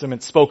Old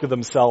Testament spoke of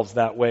themselves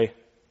that way.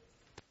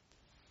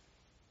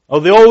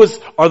 Oh, those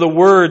are the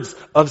words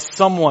of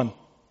someone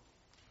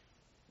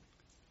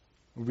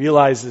who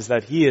realizes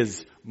that he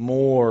is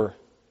more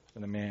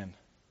than a man.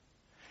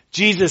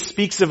 Jesus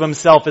speaks of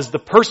himself as the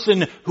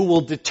person who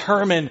will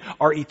determine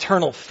our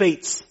eternal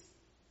fates.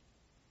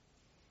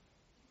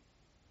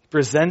 He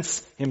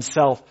presents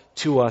himself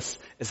to us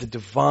as a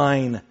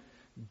divine,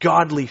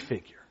 godly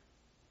figure.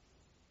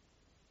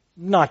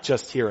 Not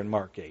just here in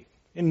Mark 8,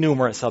 in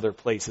numerous other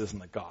places in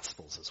the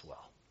Gospels as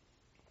well.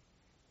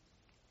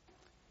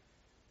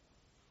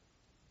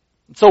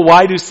 So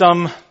why do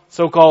some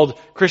so-called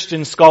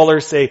Christian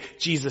scholars say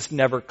Jesus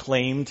never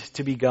claimed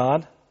to be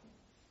God?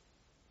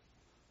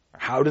 Or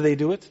how do they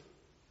do it?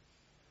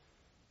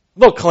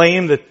 They'll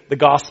claim that the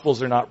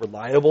Gospels are not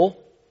reliable.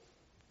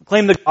 They'll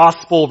claim the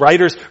Gospel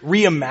writers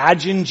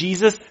reimagined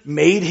Jesus,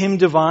 made him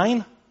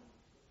divine.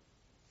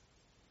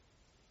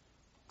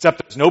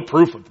 Except there's no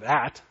proof of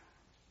that.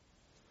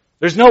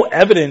 There's no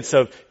evidence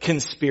of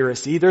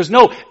conspiracy. There's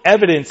no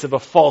evidence of a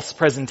false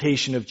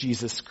presentation of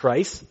Jesus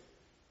Christ.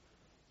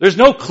 There's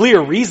no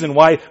clear reason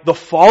why the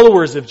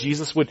followers of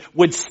Jesus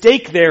would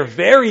stake their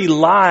very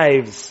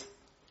lives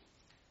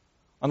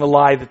on a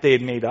lie that they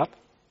had made up.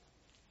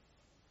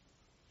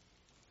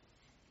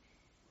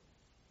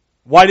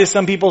 Why do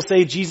some people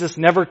say Jesus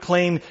never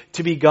claimed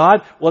to be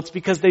God? Well, it's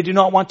because they do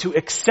not want to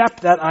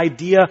accept that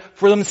idea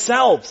for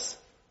themselves.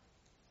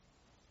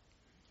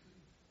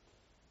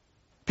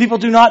 People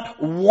do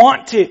not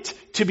want it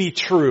to be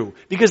true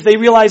because they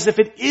realize if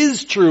it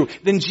is true,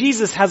 then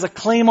Jesus has a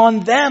claim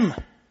on them.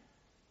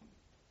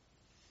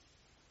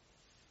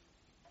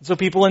 So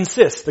people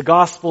insist the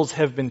Gospels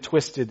have been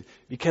twisted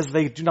because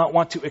they do not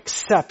want to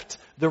accept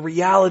the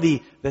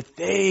reality that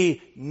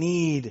they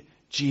need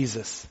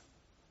Jesus.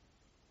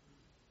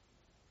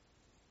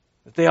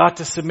 That they ought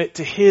to submit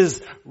to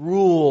His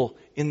rule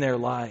in their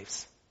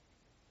lives.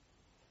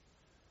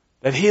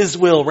 That His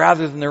will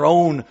rather than their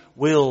own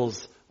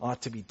wills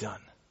ought to be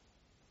done.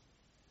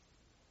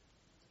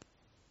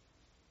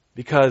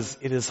 Because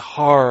it is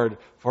hard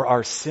for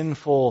our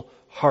sinful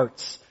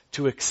hearts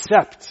to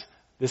accept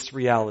this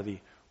reality.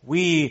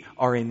 We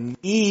are in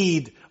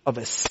need of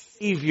a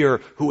Savior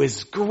who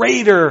is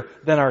greater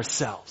than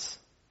ourselves.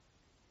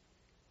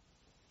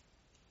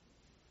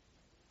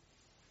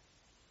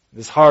 It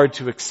is hard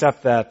to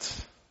accept that,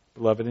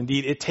 beloved.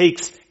 Indeed, it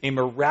takes a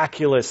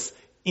miraculous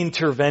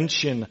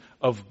intervention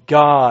of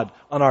God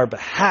on our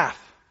behalf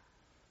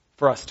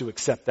for us to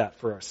accept that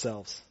for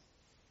ourselves.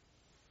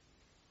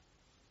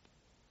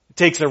 It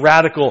takes a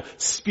radical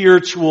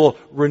spiritual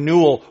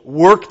renewal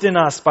worked in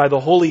us by the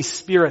Holy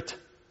Spirit,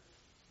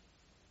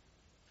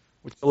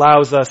 which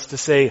allows us to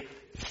say,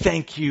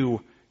 thank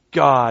you,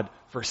 God,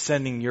 for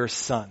sending your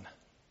Son.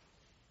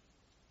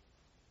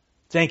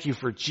 Thank you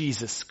for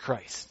Jesus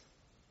Christ.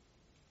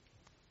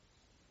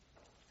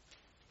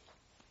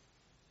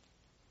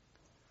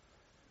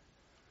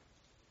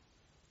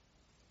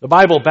 The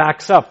Bible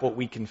backs up what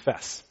we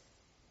confess.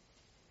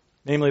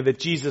 Namely, that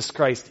Jesus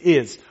Christ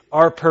is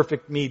our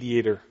perfect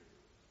mediator,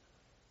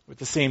 at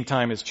the same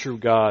time as true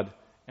God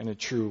and a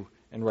true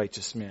and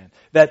righteous man.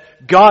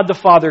 That God the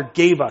Father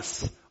gave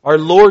us our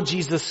Lord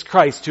Jesus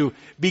Christ, who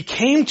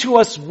became to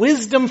us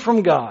wisdom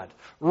from God,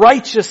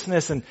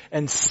 righteousness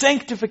and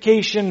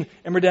sanctification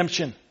and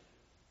redemption.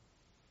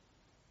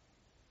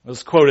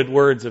 Those quoted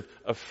words of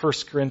 1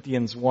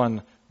 Corinthians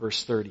 1,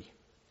 verse 30.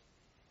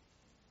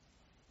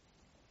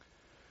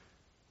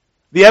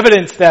 The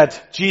evidence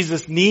that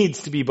Jesus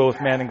needs to be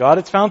both man and God,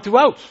 it's found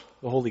throughout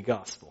the Holy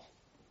Gospel.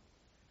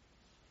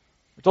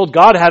 We're told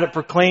God had it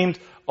proclaimed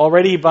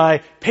already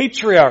by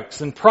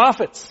patriarchs and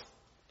prophets,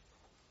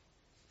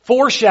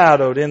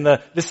 foreshadowed in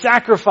the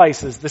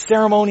sacrifices, the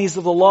ceremonies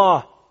of the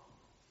law.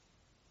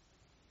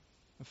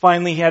 And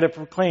finally, He had it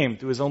proclaimed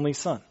through His only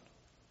Son.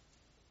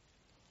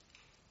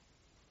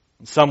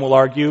 And some will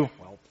argue,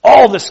 well,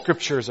 all the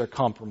scriptures are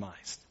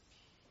compromised.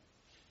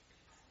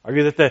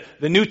 Argue that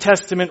the New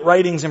Testament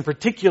writings in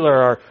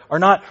particular are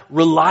not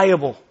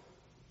reliable.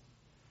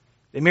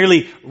 They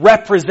merely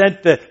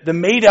represent the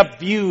made-up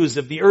views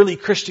of the early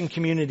Christian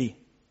community.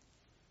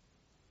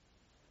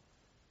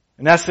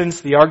 In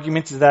essence, the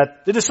argument is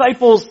that the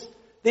disciples,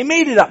 they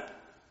made it up.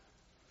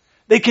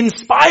 They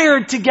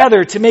conspired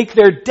together to make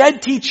their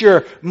dead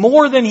teacher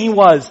more than he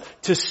was,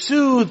 to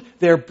soothe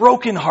their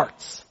broken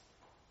hearts.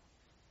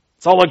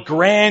 It's all a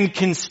grand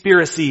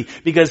conspiracy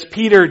because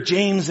Peter,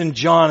 James, and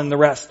John and the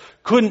rest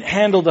couldn't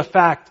handle the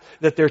fact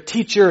that their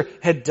teacher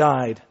had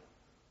died.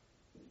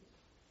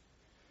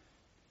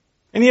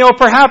 And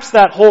perhaps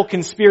that whole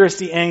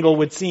conspiracy angle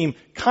would seem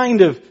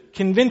kind of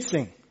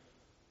convincing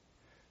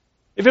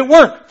if it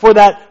weren't for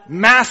that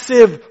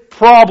massive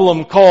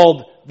problem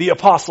called the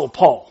Apostle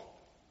Paul.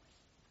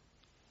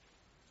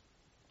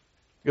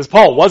 Because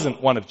Paul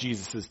wasn't one of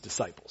Jesus'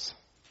 disciples.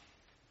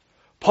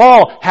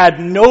 Paul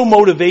had no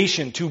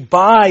motivation to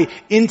buy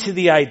into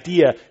the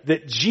idea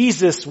that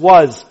Jesus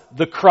was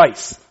the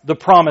Christ, the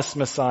promised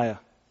Messiah.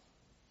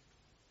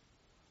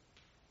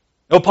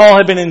 No, Paul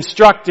had been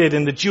instructed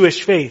in the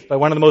Jewish faith by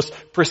one of the most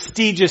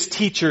prestigious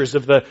teachers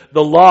of the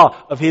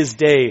law of his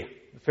day,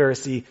 the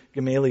Pharisee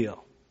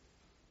Gamaliel.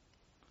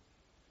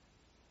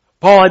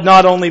 Paul had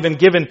not only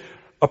given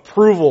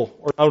approval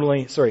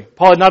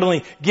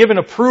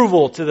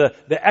to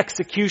the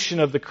execution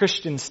of the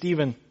Christian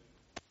Stephen.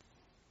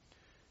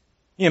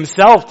 He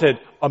himself had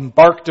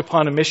embarked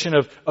upon a mission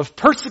of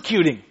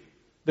persecuting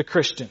the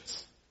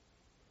Christians.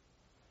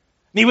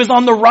 And he was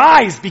on the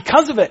rise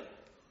because of it.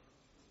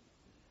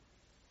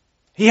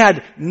 He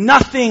had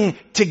nothing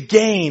to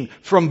gain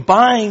from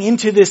buying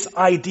into this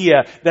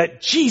idea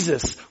that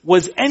Jesus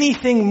was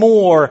anything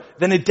more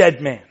than a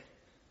dead man.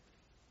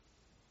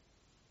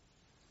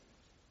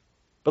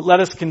 But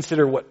let us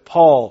consider what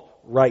Paul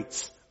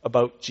writes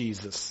about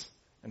Jesus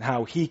and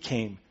how he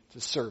came to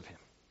serve him.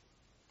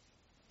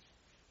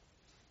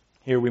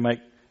 Here we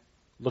might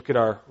look at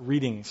our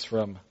readings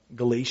from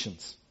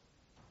Galatians.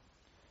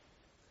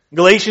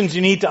 Galatians,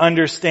 you need to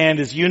understand,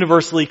 is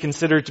universally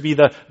considered to be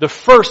the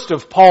first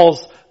of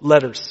Paul's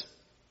letters.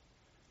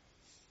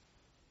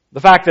 The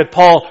fact that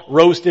Paul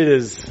wrote it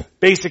is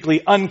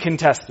basically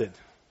uncontested.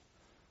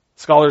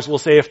 Scholars will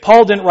say if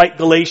Paul didn't write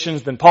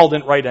Galatians, then Paul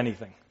didn't write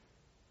anything.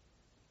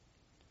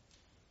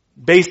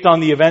 Based on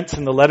the events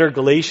in the letter,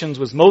 Galatians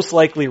was most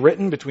likely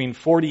written between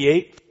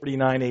 48 and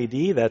 49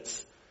 AD.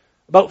 That's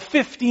about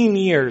 15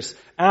 years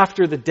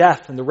after the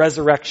death and the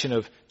resurrection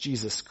of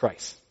Jesus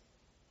Christ.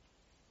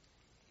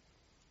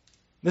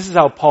 This is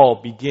how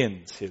Paul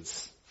begins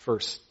his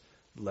first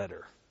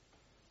letter,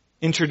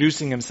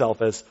 introducing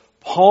himself as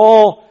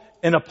Paul,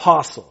 an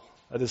apostle.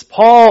 That is,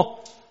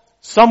 Paul,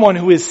 someone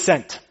who is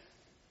sent.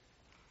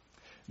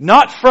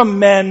 Not from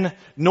men,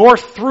 nor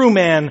through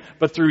man,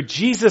 but through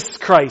Jesus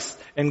Christ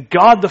and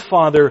God the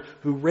Father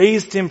who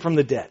raised him from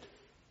the dead.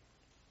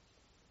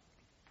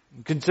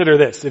 Consider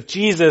this. If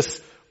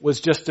Jesus was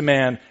just a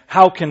man,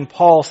 how can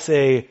Paul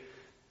say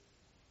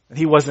that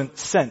he wasn't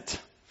sent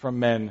from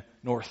men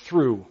nor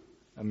through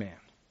a man?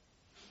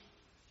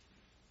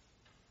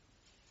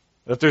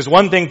 But if there's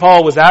one thing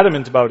Paul was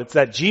adamant about, it's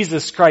that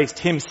Jesus Christ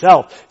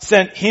himself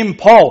sent him,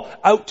 Paul,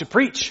 out to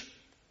preach.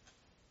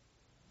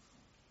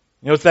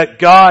 It's that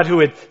God who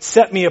had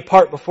set me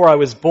apart before I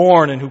was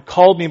born and who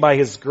called me by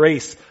his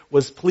grace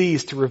was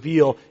pleased to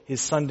reveal his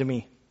Son to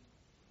me.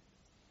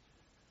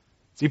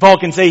 See, Paul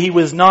can say he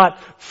was not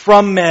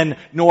from men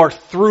nor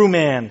through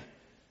man,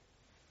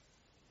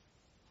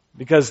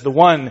 because the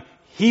one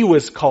he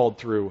was called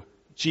through,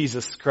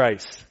 Jesus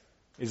Christ,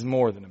 is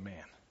more than a man.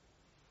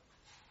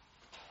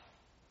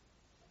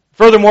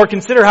 Furthermore,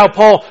 consider how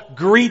Paul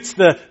greets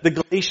the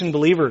Galatian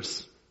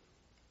believers,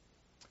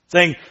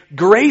 saying,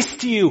 "Grace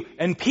to you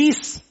and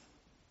peace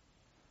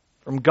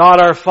from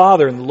God our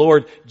Father and the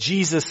Lord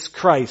Jesus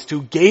Christ,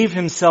 who gave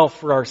himself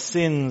for our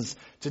sins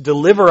to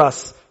deliver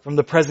us from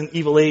the present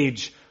evil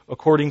age,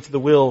 according to the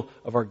will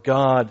of our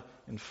God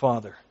and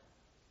Father."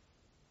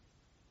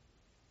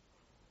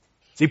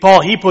 See,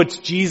 Paul, he puts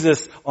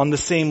Jesus on the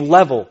same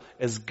level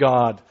as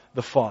God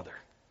the Father.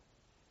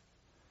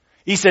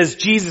 He says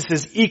Jesus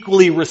is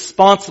equally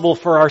responsible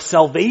for our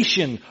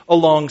salvation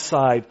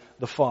alongside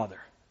the Father.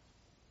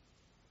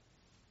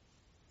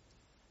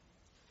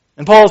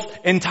 And Paul's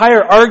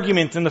entire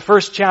argument in the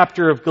first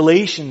chapter of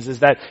Galatians is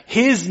that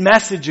his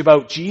message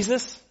about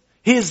Jesus,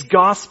 his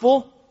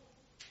gospel,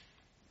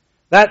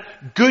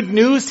 that good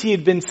news he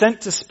had been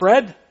sent to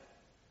spread,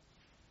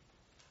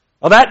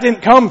 well, that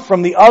didn't come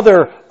from the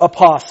other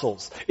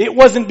apostles. It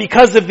wasn't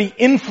because of the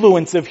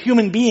influence of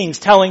human beings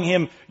telling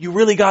him, you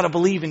really got to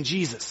believe in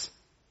Jesus.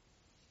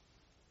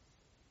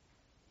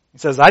 He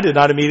says, I did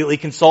not immediately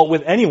consult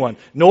with anyone,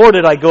 nor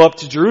did I go up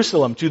to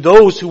Jerusalem to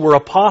those who were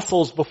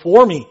apostles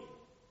before me.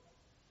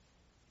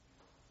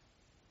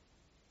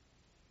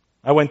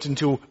 I went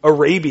into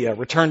Arabia,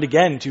 returned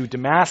again to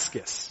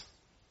Damascus.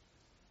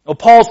 Well,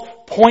 Paul's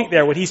point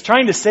there, what he's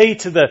trying to say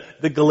to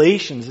the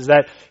Galatians is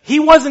that he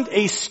wasn't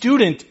a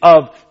student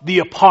of the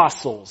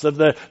apostles, of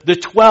the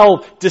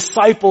 12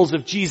 disciples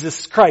of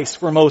Jesus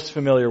Christ we're most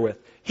familiar with.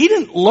 He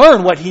didn't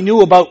learn what he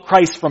knew about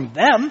Christ from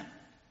them.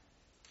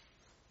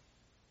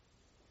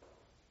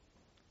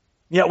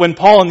 Yet when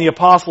Paul and the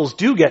apostles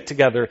do get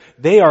together,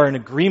 they are in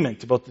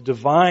agreement about the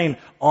divine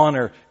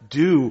honor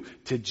due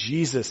to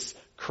Jesus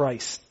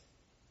Christ.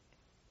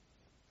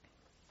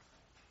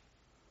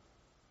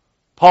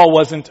 Paul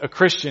wasn't a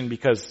Christian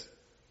because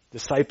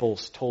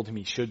disciples told him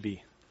he should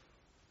be.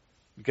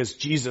 Because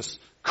Jesus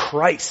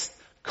Christ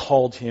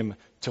called him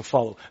to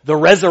follow. The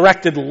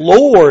resurrected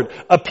Lord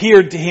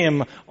appeared to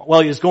him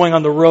while he was going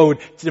on the road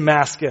to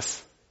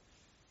Damascus.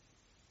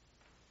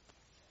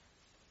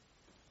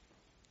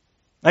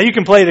 Now you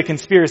can play the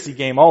conspiracy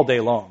game all day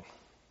long.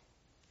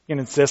 You can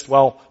insist,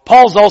 well,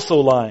 Paul's also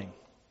lying.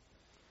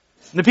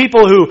 And the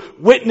people who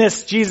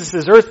witnessed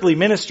Jesus' earthly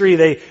ministry,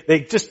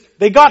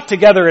 they got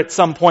together at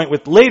some point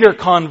with later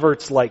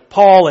converts like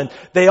Paul, and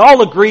they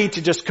all agreed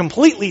to just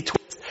completely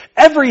twist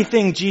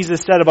everything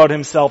Jesus said about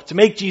himself to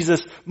make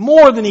Jesus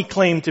more than he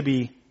claimed to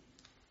be.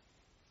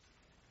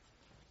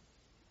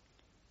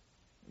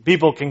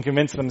 People can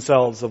convince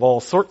themselves of all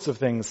sorts of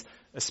things,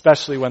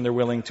 especially when they're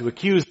willing to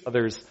accuse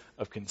others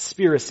of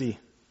conspiracy.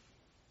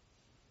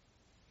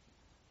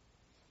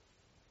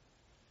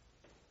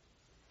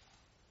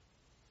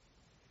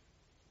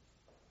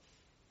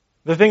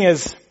 The thing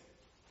is,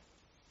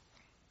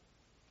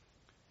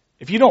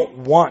 if you don't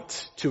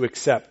want to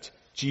accept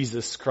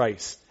Jesus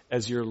Christ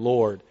as your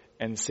Lord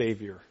and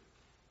Savior,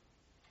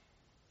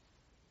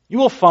 you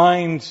will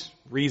find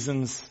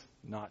reasons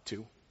not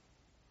to.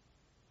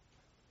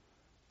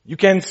 You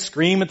can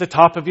scream at the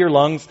top of your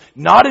lungs,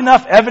 not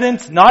enough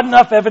evidence, not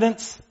enough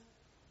evidence.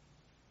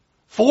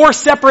 4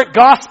 separate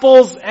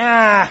gospels,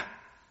 The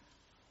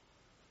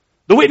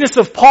witness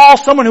of Paul,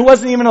 someone who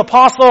wasn't even an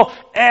apostle,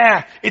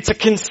 it's a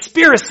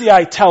conspiracy,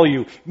 I tell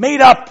you.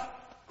 Made up,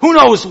 who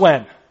knows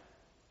when.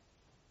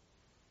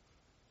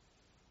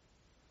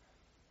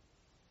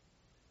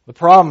 The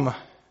problem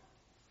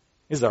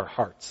is our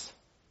hearts.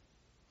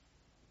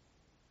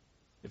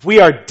 If we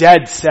are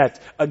dead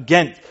set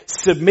against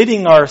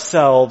submitting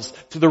ourselves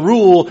to the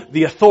rule,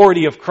 the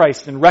authority of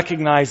Christ and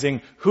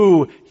recognizing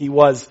who He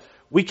was,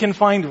 we can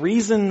find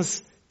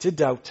reasons to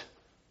doubt.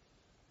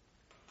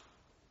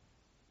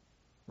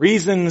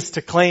 Reasons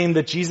to claim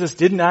that Jesus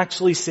didn't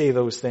actually say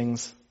those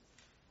things.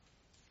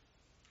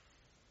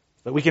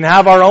 That we can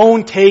have our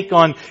own take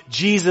on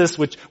Jesus,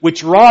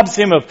 which robs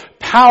Him of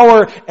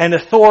power and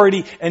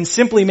authority and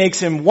simply makes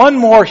Him one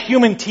more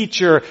human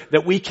teacher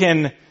that we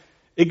can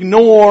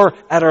ignore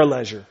at our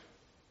leisure.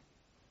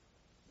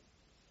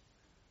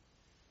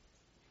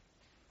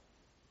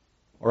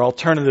 Or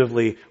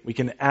alternatively, we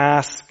can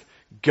ask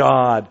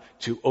God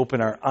to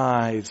open our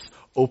eyes,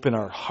 open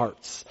our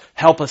hearts.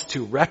 Help us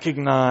to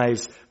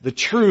recognize the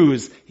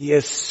truths He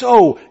has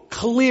so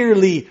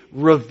clearly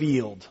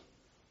revealed.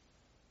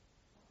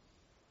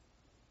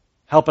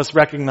 Help us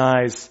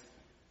recognize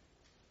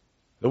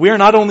that we are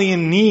not only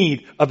in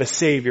need of a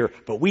Savior,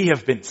 but we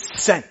have been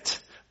sent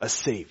a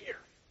Savior.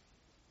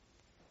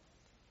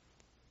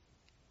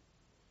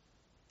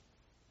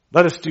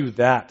 Let us do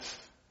that,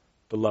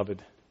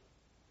 beloved,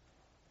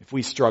 if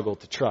we struggle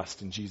to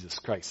trust in Jesus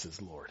Christ as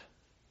Lord.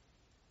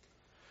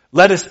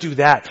 Let us do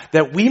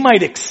that we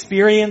might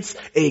experience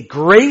a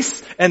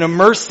grace and a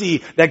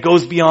mercy that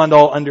goes beyond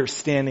all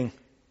understanding.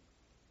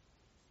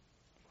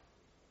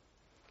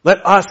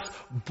 Let us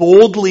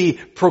boldly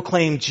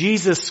proclaim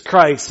Jesus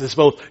Christ as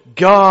both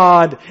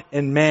God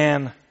and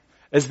man,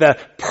 as the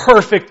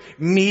perfect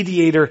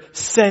mediator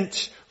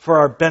sent for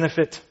our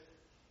benefit.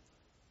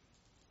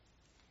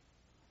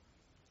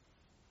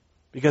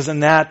 Because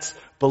in that,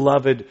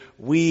 beloved,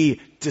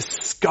 we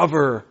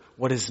discover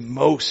what is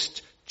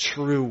most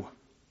true.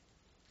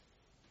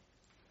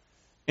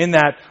 In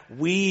that,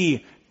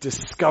 we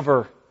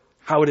discover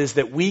how it is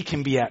that we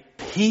can be at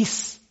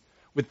peace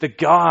with the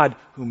God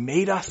who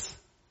made us.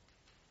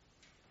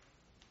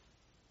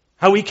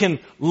 How we can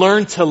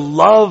learn to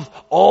love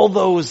all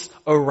those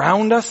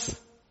around us.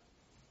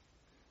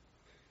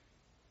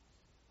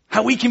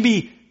 How we can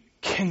be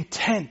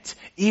content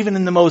even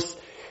in the most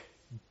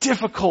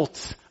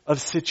difficult of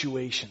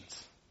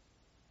situations.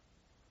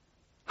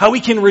 How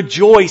we can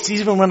rejoice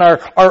even when our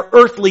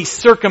earthly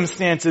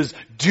circumstances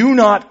do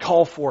not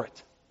call for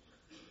it.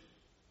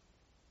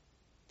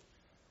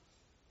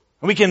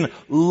 We can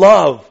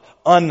love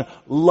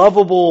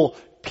unlovable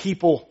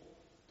people.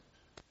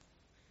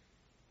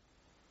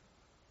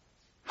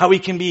 How we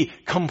can be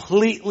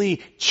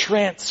completely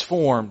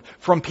transformed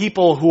from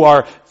people who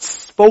are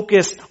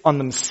focused on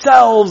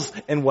themselves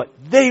and what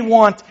they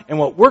want and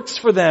what works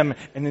for them,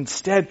 and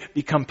instead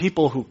become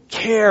people who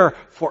care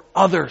for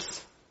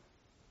others.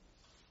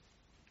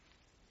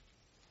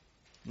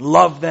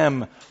 Love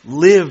them,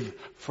 live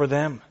for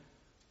them.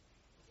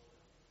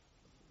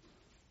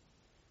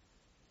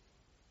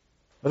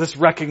 Let us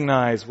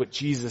recognize what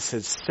Jesus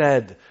has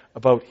said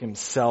about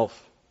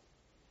Himself.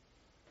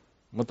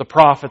 what the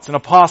prophets and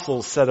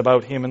apostles said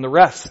about him, and the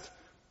rest,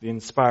 the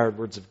inspired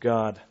words of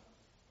God.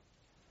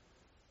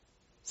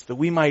 So that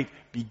we might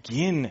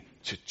begin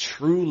to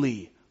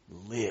truly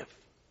live.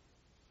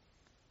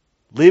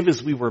 Live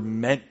as we were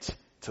meant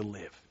to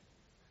live.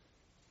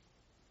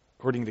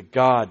 According to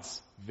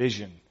God's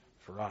vision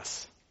for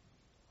us.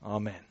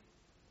 Amen.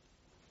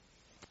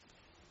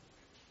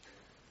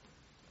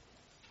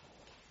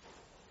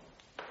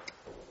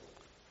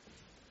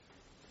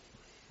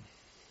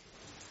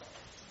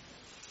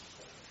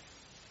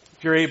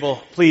 If you're able,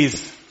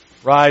 please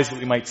rise that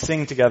we might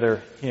sing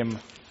together hymn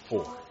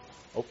 4.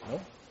 Oh,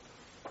 no.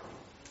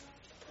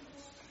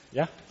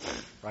 Yeah?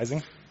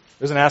 Rising?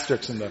 There's an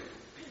asterisk in the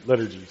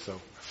liturgy, so.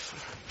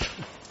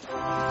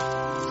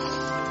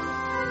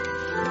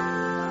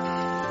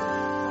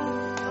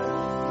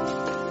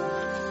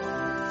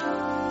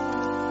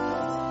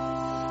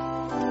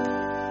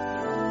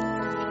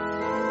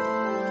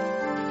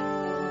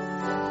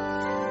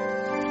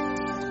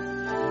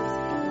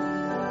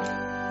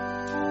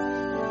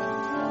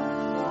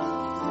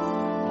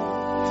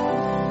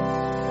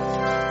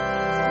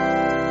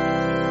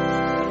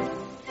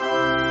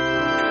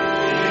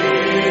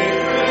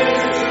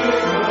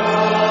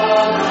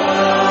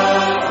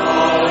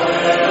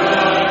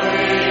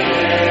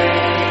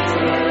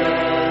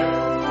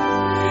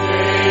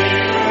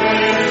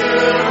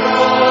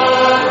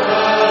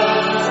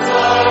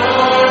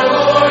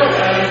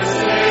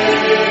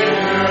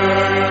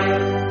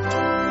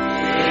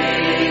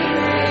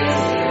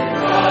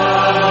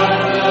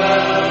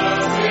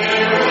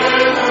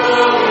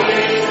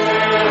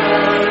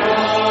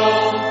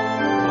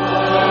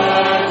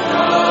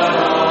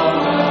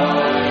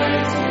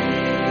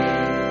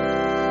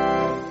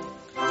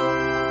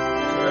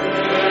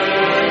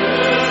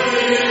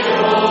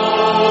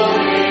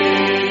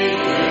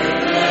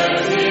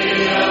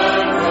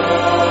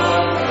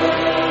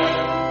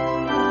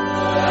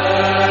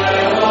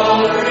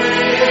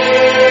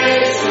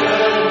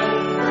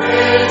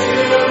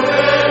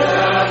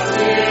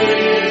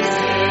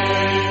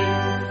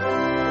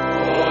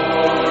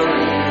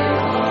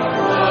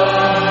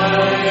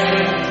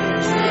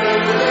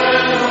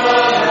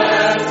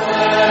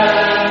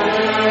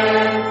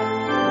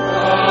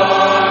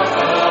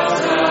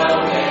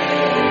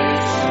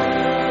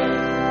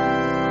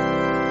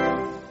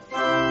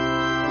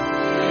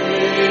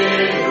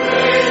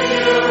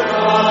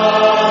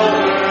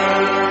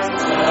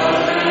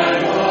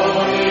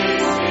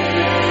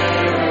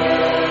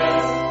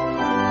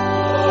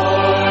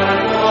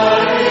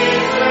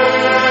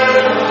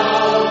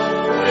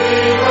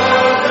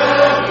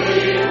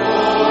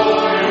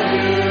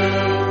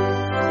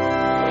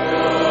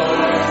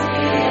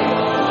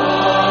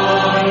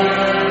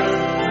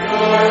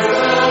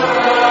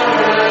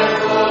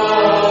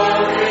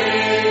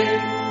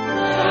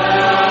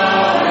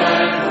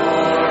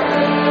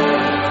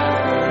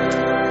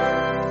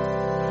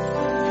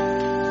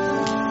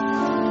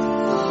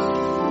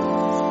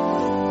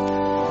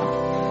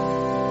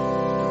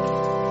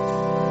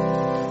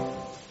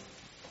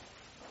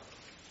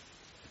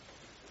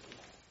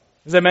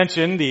 As I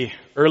mentioned, the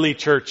early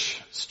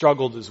church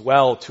struggled as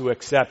well to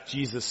accept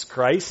Jesus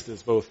Christ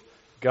as both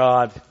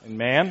God and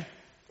man.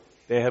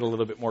 They had a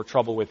little bit more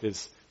trouble with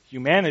his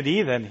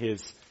humanity than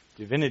his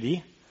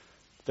divinity.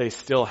 They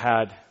still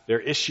had their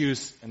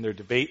issues and their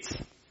debates.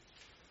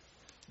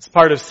 As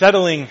part of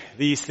settling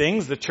these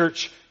things, the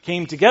church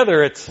came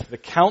together at the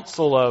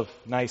Council of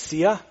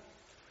Nicaea.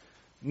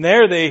 And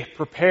there they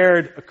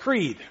prepared a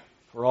creed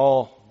for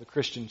all the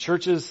Christian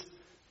churches,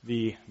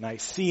 the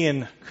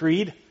Nicene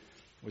Creed,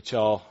 which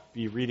I'll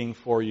be reading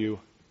for you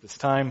this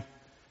time.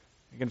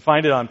 You can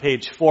find it on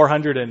page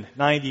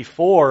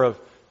 494 of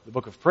the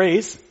Book of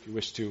Praise, if you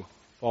wish to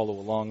follow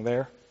along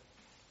there.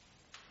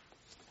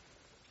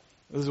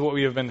 This is what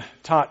we have been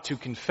taught to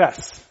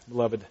confess,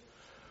 beloved.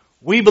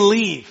 We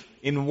believe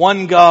in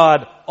one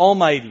God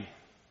Almighty,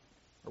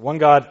 or one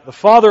God, the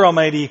Father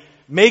Almighty,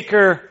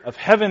 maker of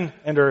heaven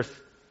and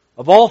earth,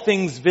 of all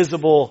things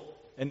visible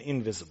and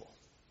invisible.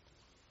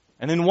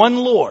 And in one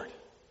Lord,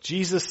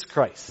 Jesus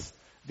Christ,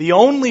 the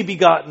only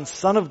begotten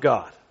Son of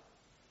God,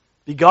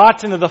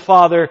 begotten of the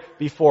Father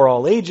before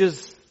all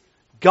ages,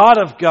 God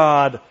of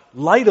God,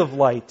 light of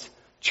light,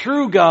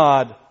 true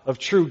God of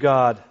true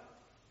God,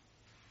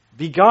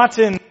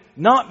 begotten,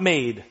 not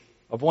made,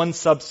 of one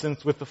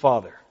substance with the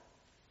Father,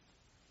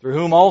 through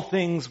whom all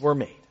things were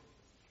made,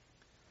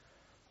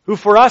 who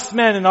for us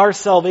men in our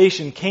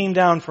salvation came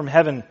down from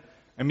heaven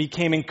and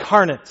became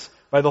incarnate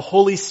by the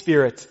Holy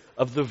Spirit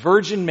of the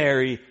Virgin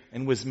Mary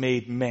and was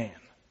made man.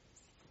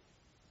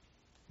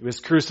 He was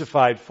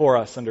crucified for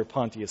us under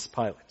Pontius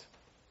Pilate.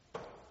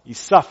 He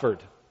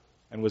suffered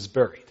and was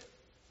buried.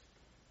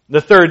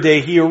 The third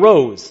day he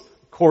arose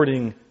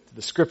according to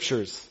the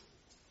Scriptures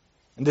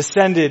and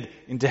descended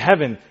into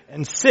heaven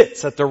and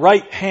sits at the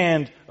right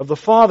hand of the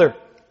Father.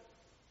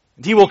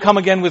 And he will come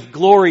again with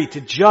glory to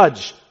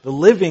judge the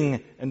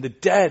living and the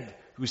dead,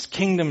 whose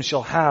kingdom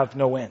shall have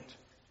no end.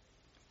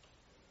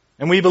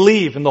 And we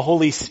believe in the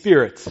Holy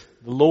Spirit,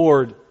 the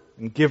Lord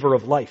and giver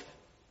of life,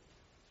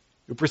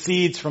 who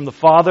proceeds from the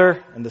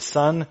Father and the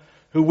Son,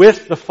 who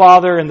with the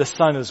Father and the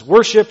Son is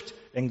worshipped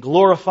and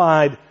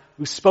glorified,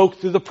 who spoke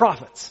through the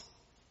prophets.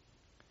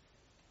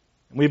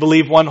 And we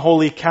believe one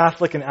holy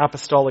Catholic and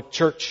apostolic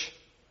church.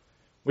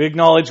 We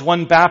acknowledge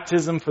one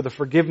baptism for the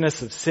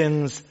forgiveness of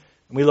sins,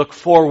 and we look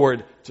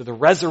forward to the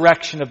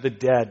resurrection of the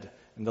dead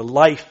and the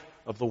life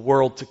of the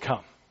world to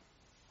come.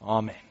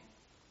 Amen.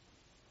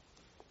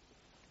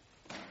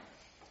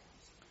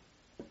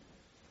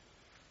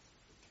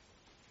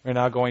 We're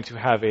now going to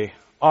have an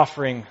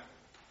offering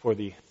for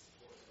the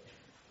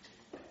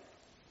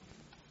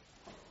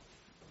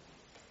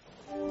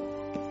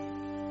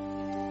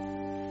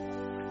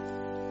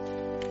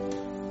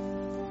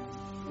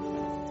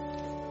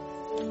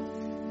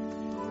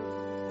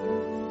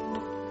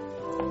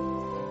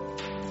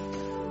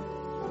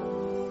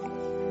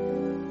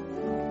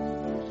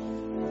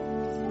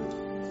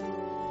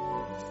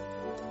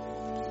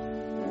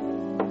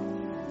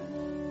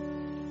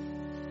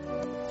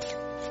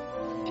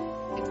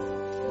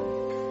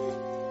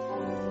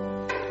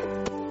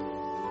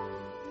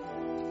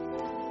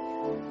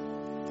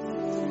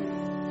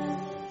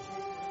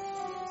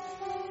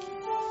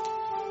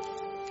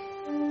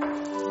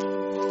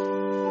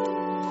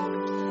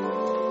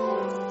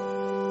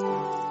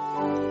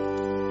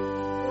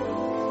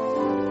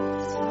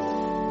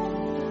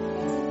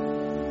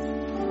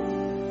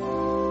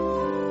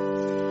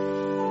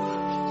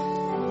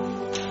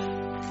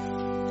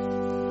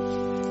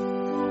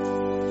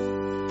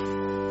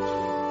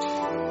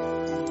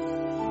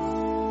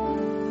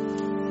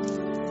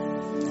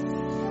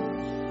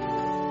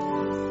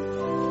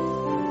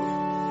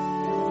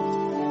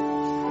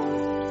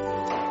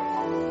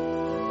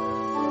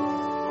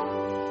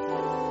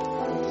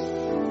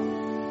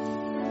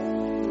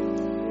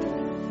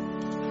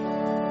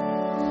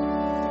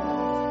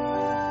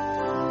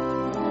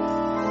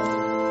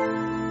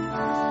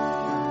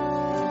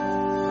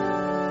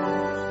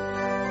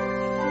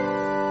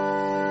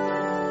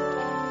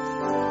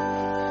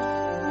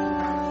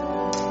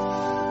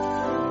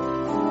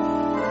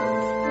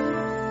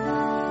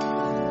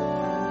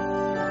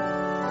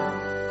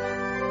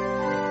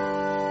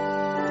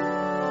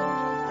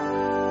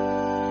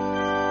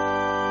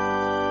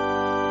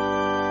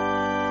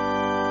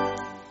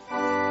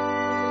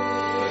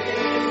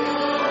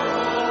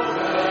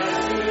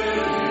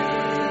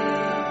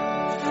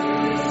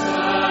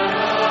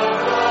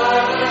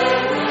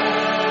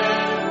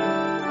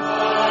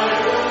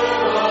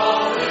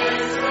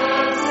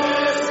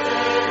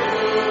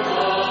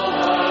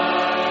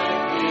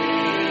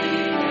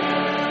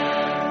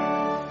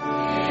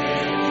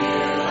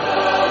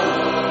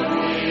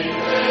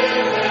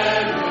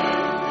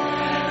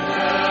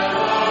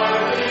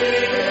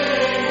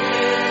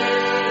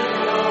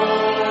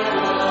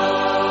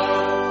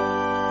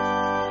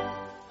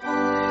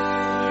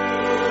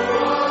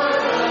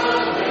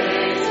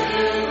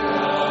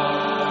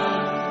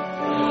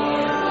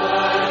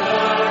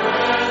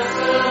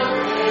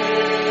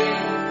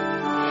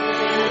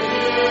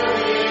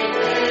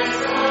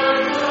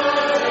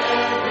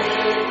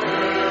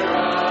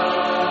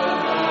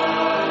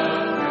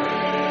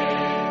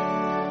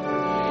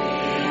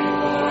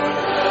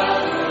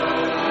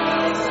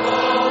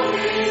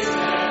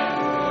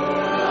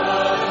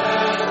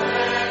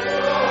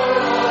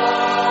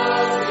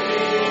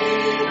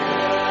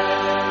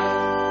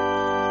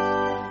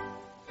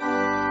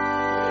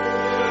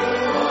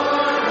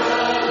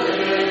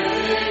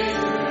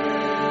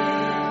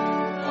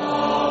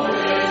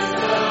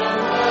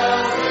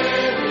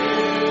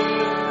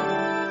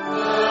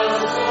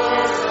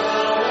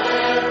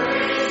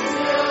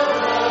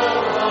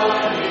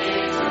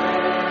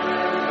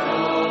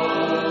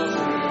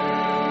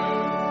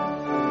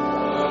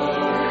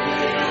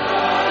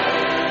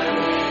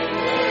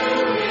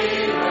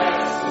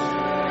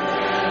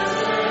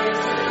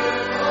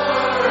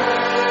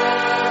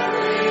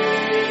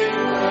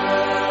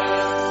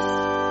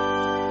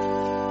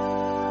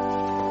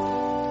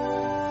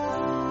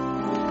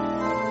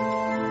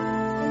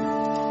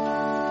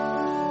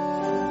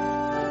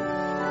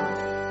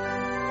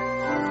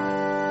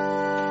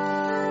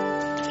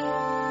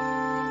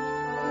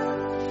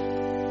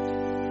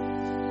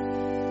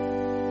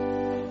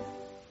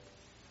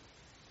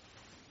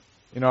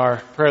In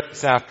our prayer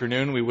this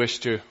afternoon, we wish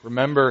to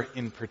remember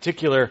in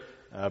particular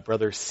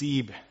Brother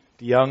Sieb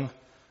DeYoung,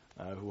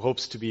 who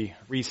hopes to be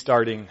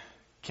restarting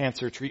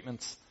cancer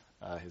treatments,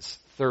 his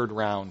third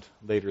round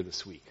later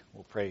this week.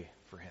 We'll pray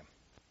for him.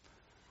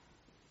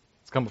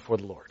 Let's come before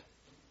the Lord.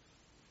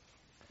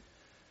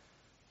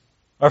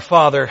 Our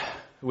Father,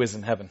 who is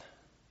in heaven,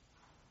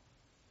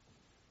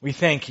 we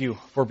thank you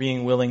for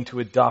being willing to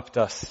adopt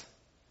us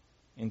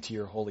into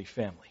your holy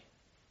family.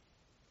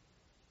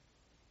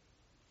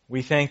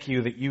 We thank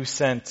you that you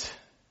sent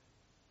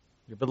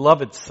your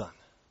beloved Son,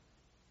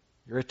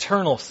 your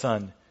eternal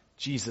Son,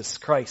 Jesus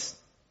Christ,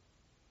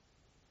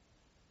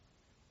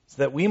 so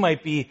that we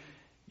might be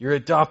your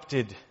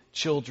adopted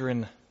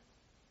children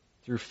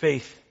through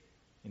faith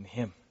in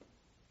him.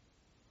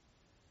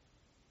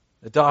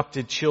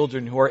 adopted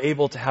children who are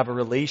able to have a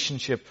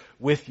relationship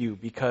with you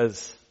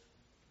because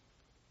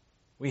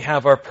we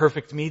have our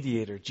perfect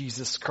mediator,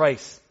 Jesus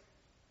Christ,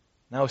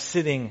 now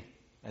sitting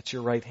at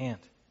your right hand.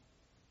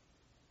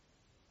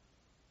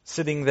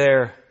 Sitting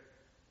there,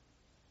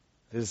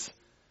 his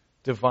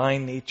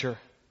divine nature,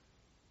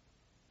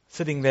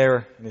 sitting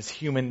there in his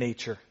human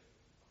nature.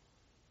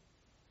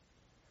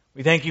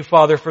 We thank you,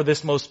 Father, for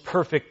this most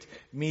perfect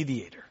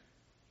mediator.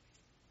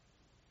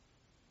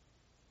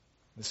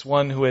 This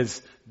one who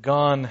has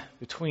gone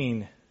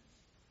between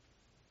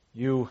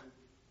you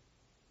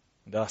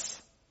and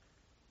us.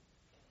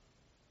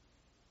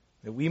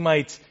 That we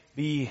might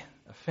be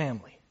a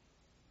family.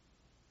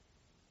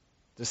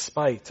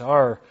 Despite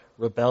our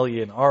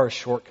rebellion, our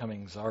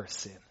shortcomings, our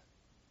sin.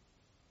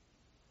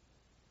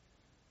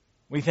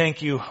 We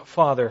thank you,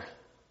 Father,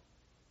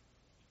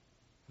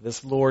 for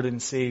this Lord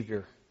and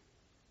Savior,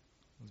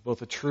 who is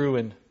both a true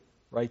and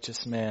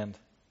righteous man,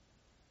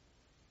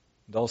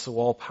 and also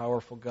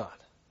all-powerful God.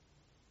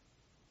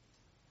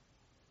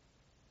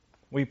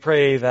 We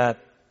pray that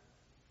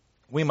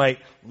we might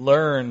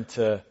learn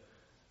to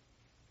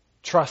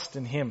trust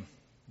in Him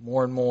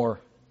more and more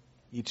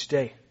each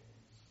day.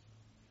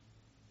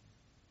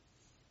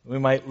 We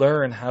might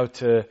learn how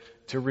to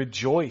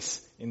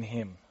rejoice in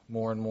Him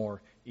more and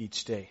more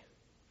each day.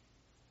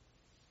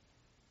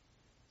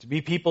 To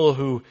be people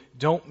who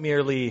don't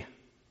merely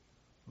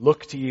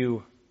look to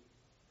you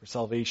for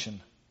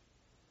salvation,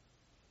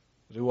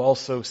 but who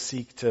also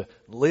seek to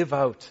live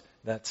out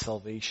that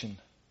salvation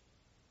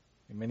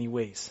in many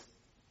ways.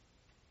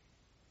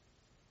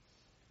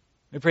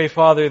 We pray,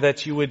 Father,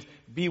 that you would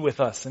be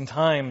with us in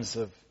times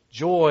of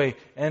joy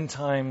and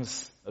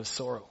times of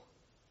sorrow,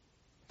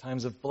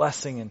 times of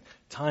blessing and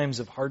times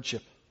of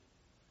hardship.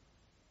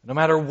 No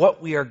matter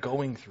what we are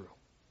going through,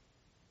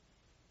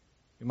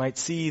 we might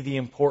see the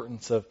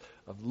importance of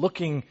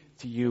looking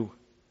to you,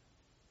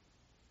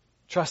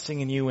 trusting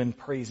in you and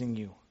praising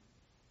you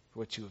for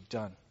what you have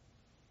done.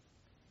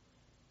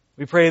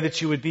 We pray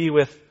that you would be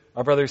with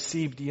our brother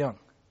Steve DeYoung.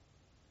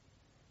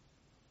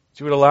 That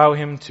you would allow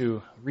him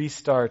to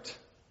restart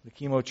the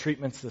chemo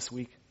treatments this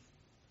week.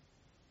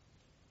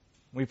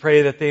 We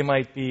pray that they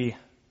might be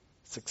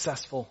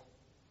successful.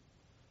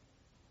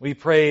 We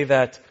pray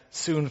that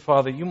soon,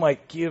 Father, you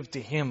might give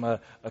to him a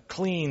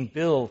clean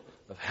bill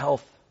of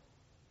health.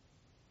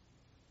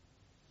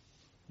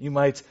 You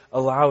might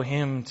allow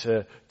him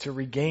to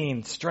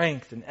regain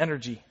strength and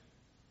energy.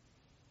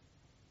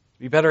 To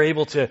be better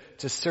able to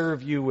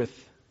serve you with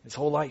his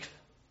whole life.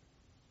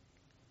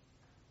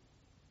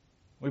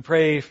 We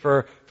pray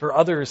for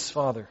others,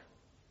 Father,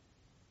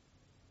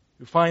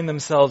 who find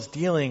themselves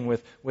dealing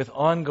with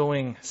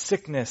ongoing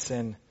sickness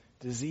and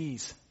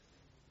disease.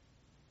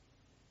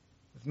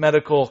 With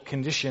medical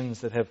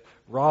conditions that have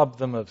robbed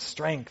them of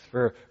strength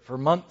for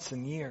months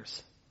and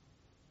years.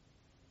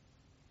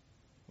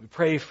 We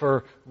pray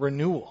for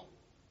renewal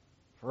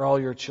for all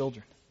your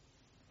children.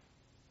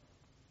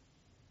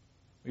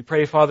 We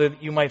pray, Father,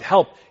 that you might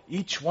help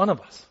each one of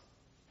us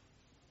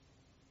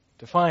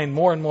to find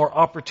more and more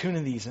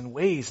opportunities and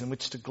ways in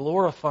which to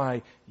glorify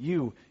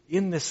you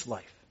in this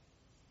life.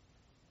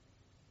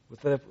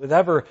 With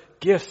whatever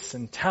gifts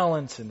and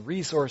talents and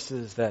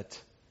resources that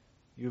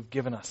you've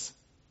given us.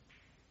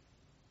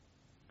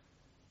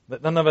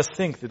 Let none of us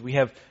think that we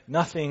have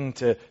nothing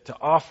to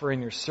offer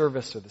in your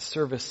service or the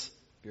service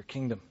of your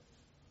kingdom.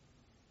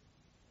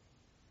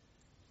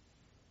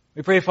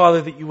 We pray,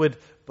 Father, that you would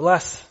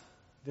bless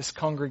this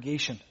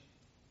congregation.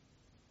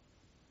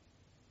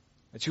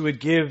 That you would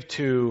give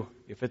to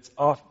its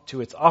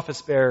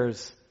office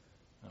bearers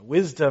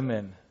wisdom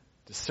and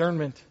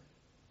discernment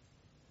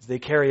as they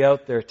carry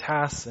out their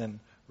tasks and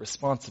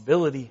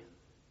responsibility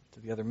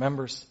to the other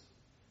members.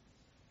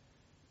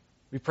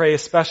 We pray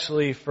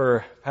especially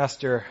for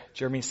Pastor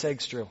Jeremy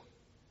Segstro.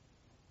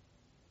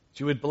 That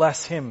you would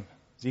bless him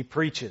as he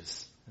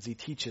preaches, as he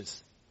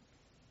teaches.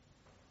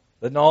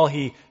 That in all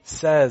he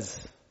says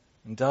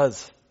and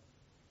does,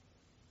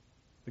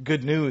 the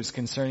good news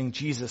concerning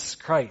Jesus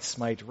Christ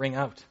might ring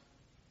out.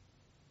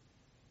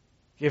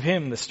 Give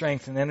him the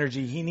strength and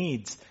energy he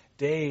needs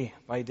day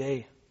by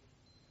day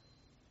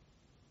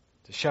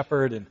to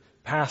shepherd and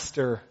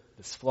pastor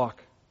this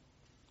flock.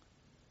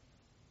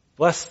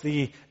 Bless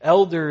the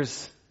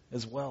elders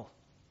as well.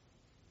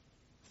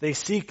 They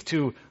seek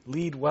to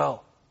lead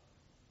well,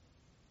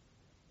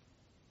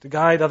 to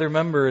guide other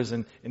members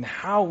in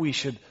how we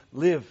should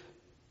live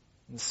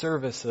in the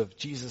service of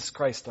Jesus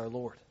Christ our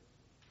Lord.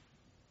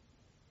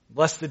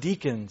 Bless the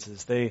deacons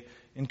as they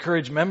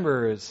encourage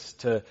members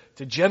to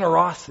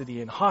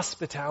generosity and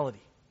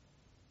hospitality.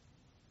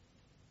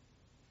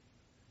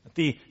 That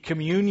the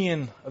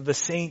communion of the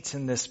saints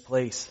in this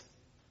place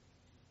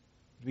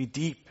be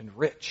deep and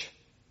rich.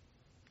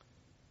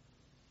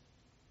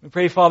 We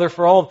pray, Father,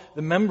 for all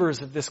the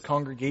members of this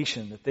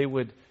congregation, that they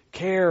would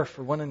care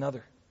for one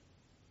another.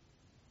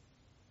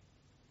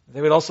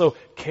 They would also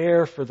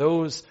care for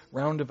those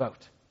round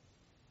about.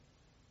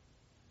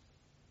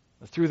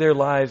 Through their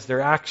lives,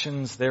 their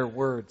actions, their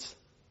words,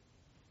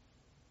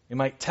 they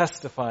might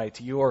testify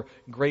to your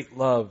great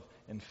love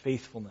and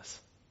faithfulness.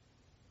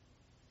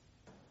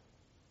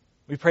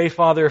 We pray,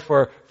 Father,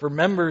 for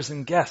members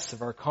and guests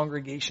of our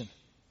congregation,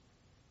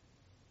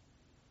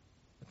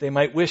 that they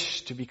might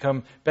wish to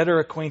become better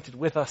acquainted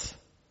with us,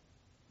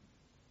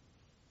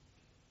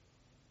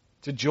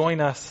 to join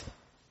us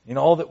in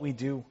all that we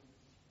do.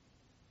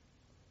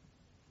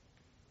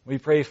 We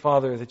pray,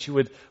 Father, that you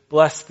would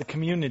bless the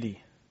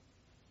community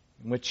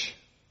in which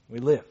we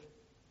live.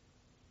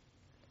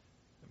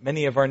 That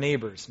many of our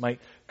neighbors might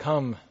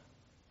come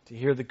to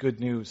hear the good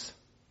news,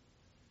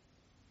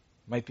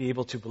 might be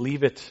able to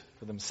believe it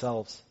for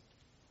themselves.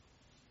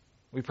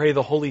 We pray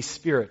the Holy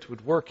Spirit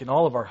would work in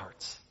all of our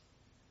hearts,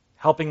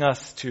 helping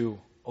us to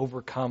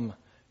overcome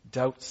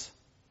doubts,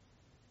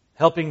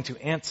 helping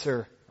to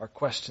answer our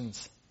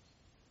questions,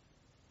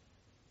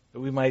 that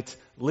we might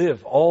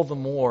live all the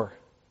more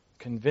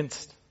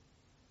convinced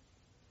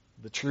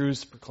of the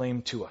truths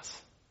proclaimed to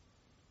us.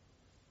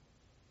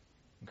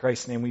 In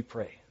Christ's name we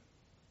pray.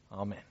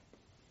 Amen.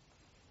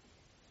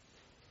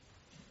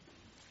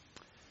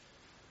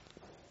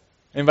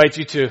 I invite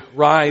you to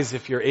rise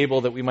if you're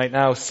able, that we might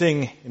now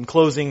sing in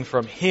closing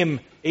from hymn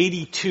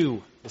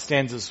 82, the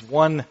stanzas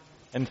 1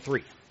 and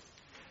 3.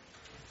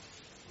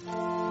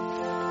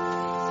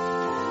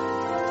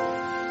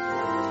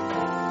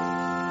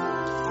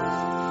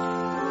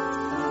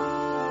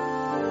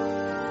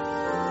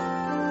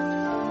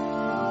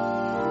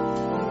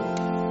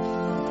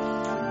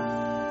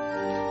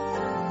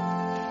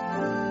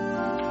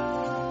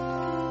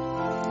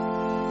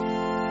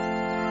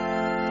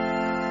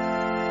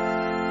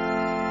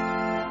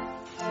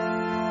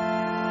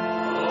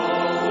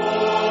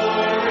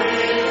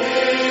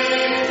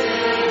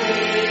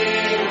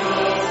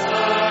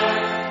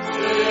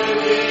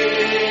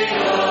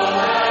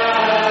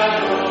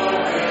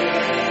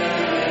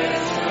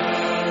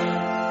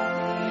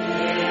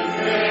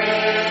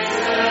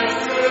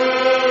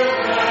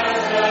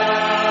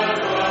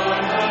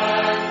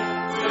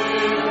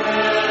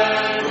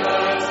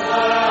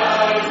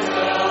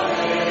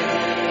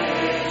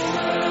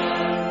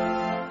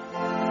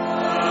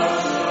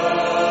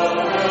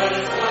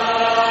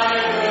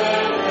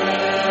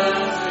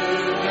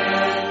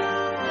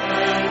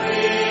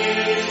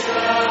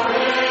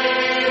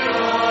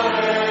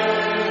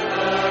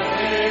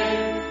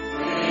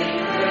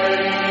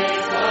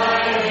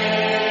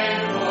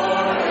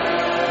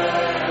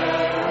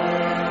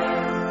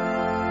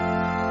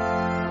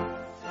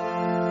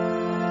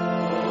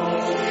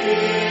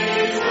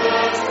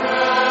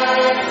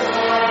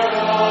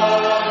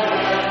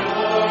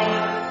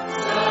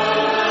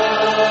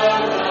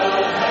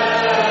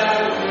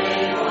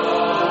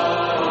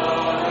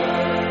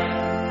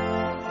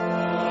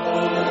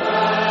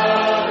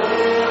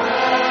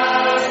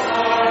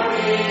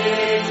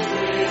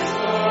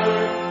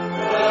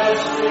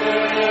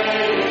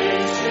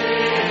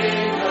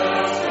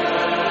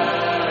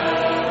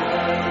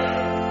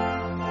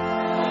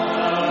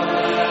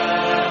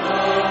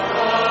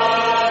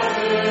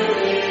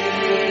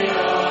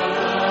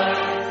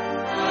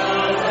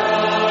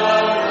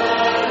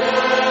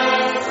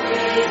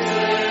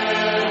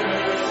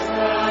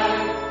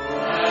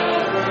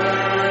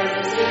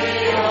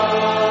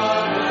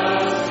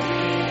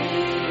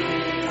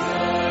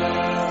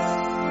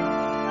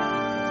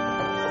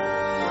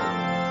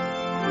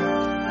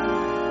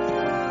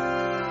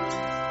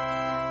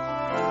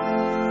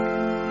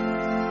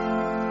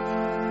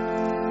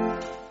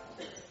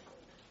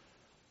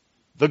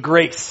 The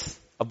grace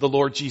of the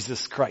Lord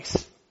Jesus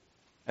Christ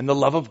and the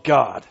love of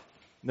God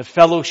and the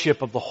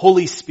fellowship of the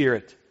Holy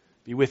Spirit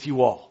be with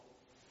you all.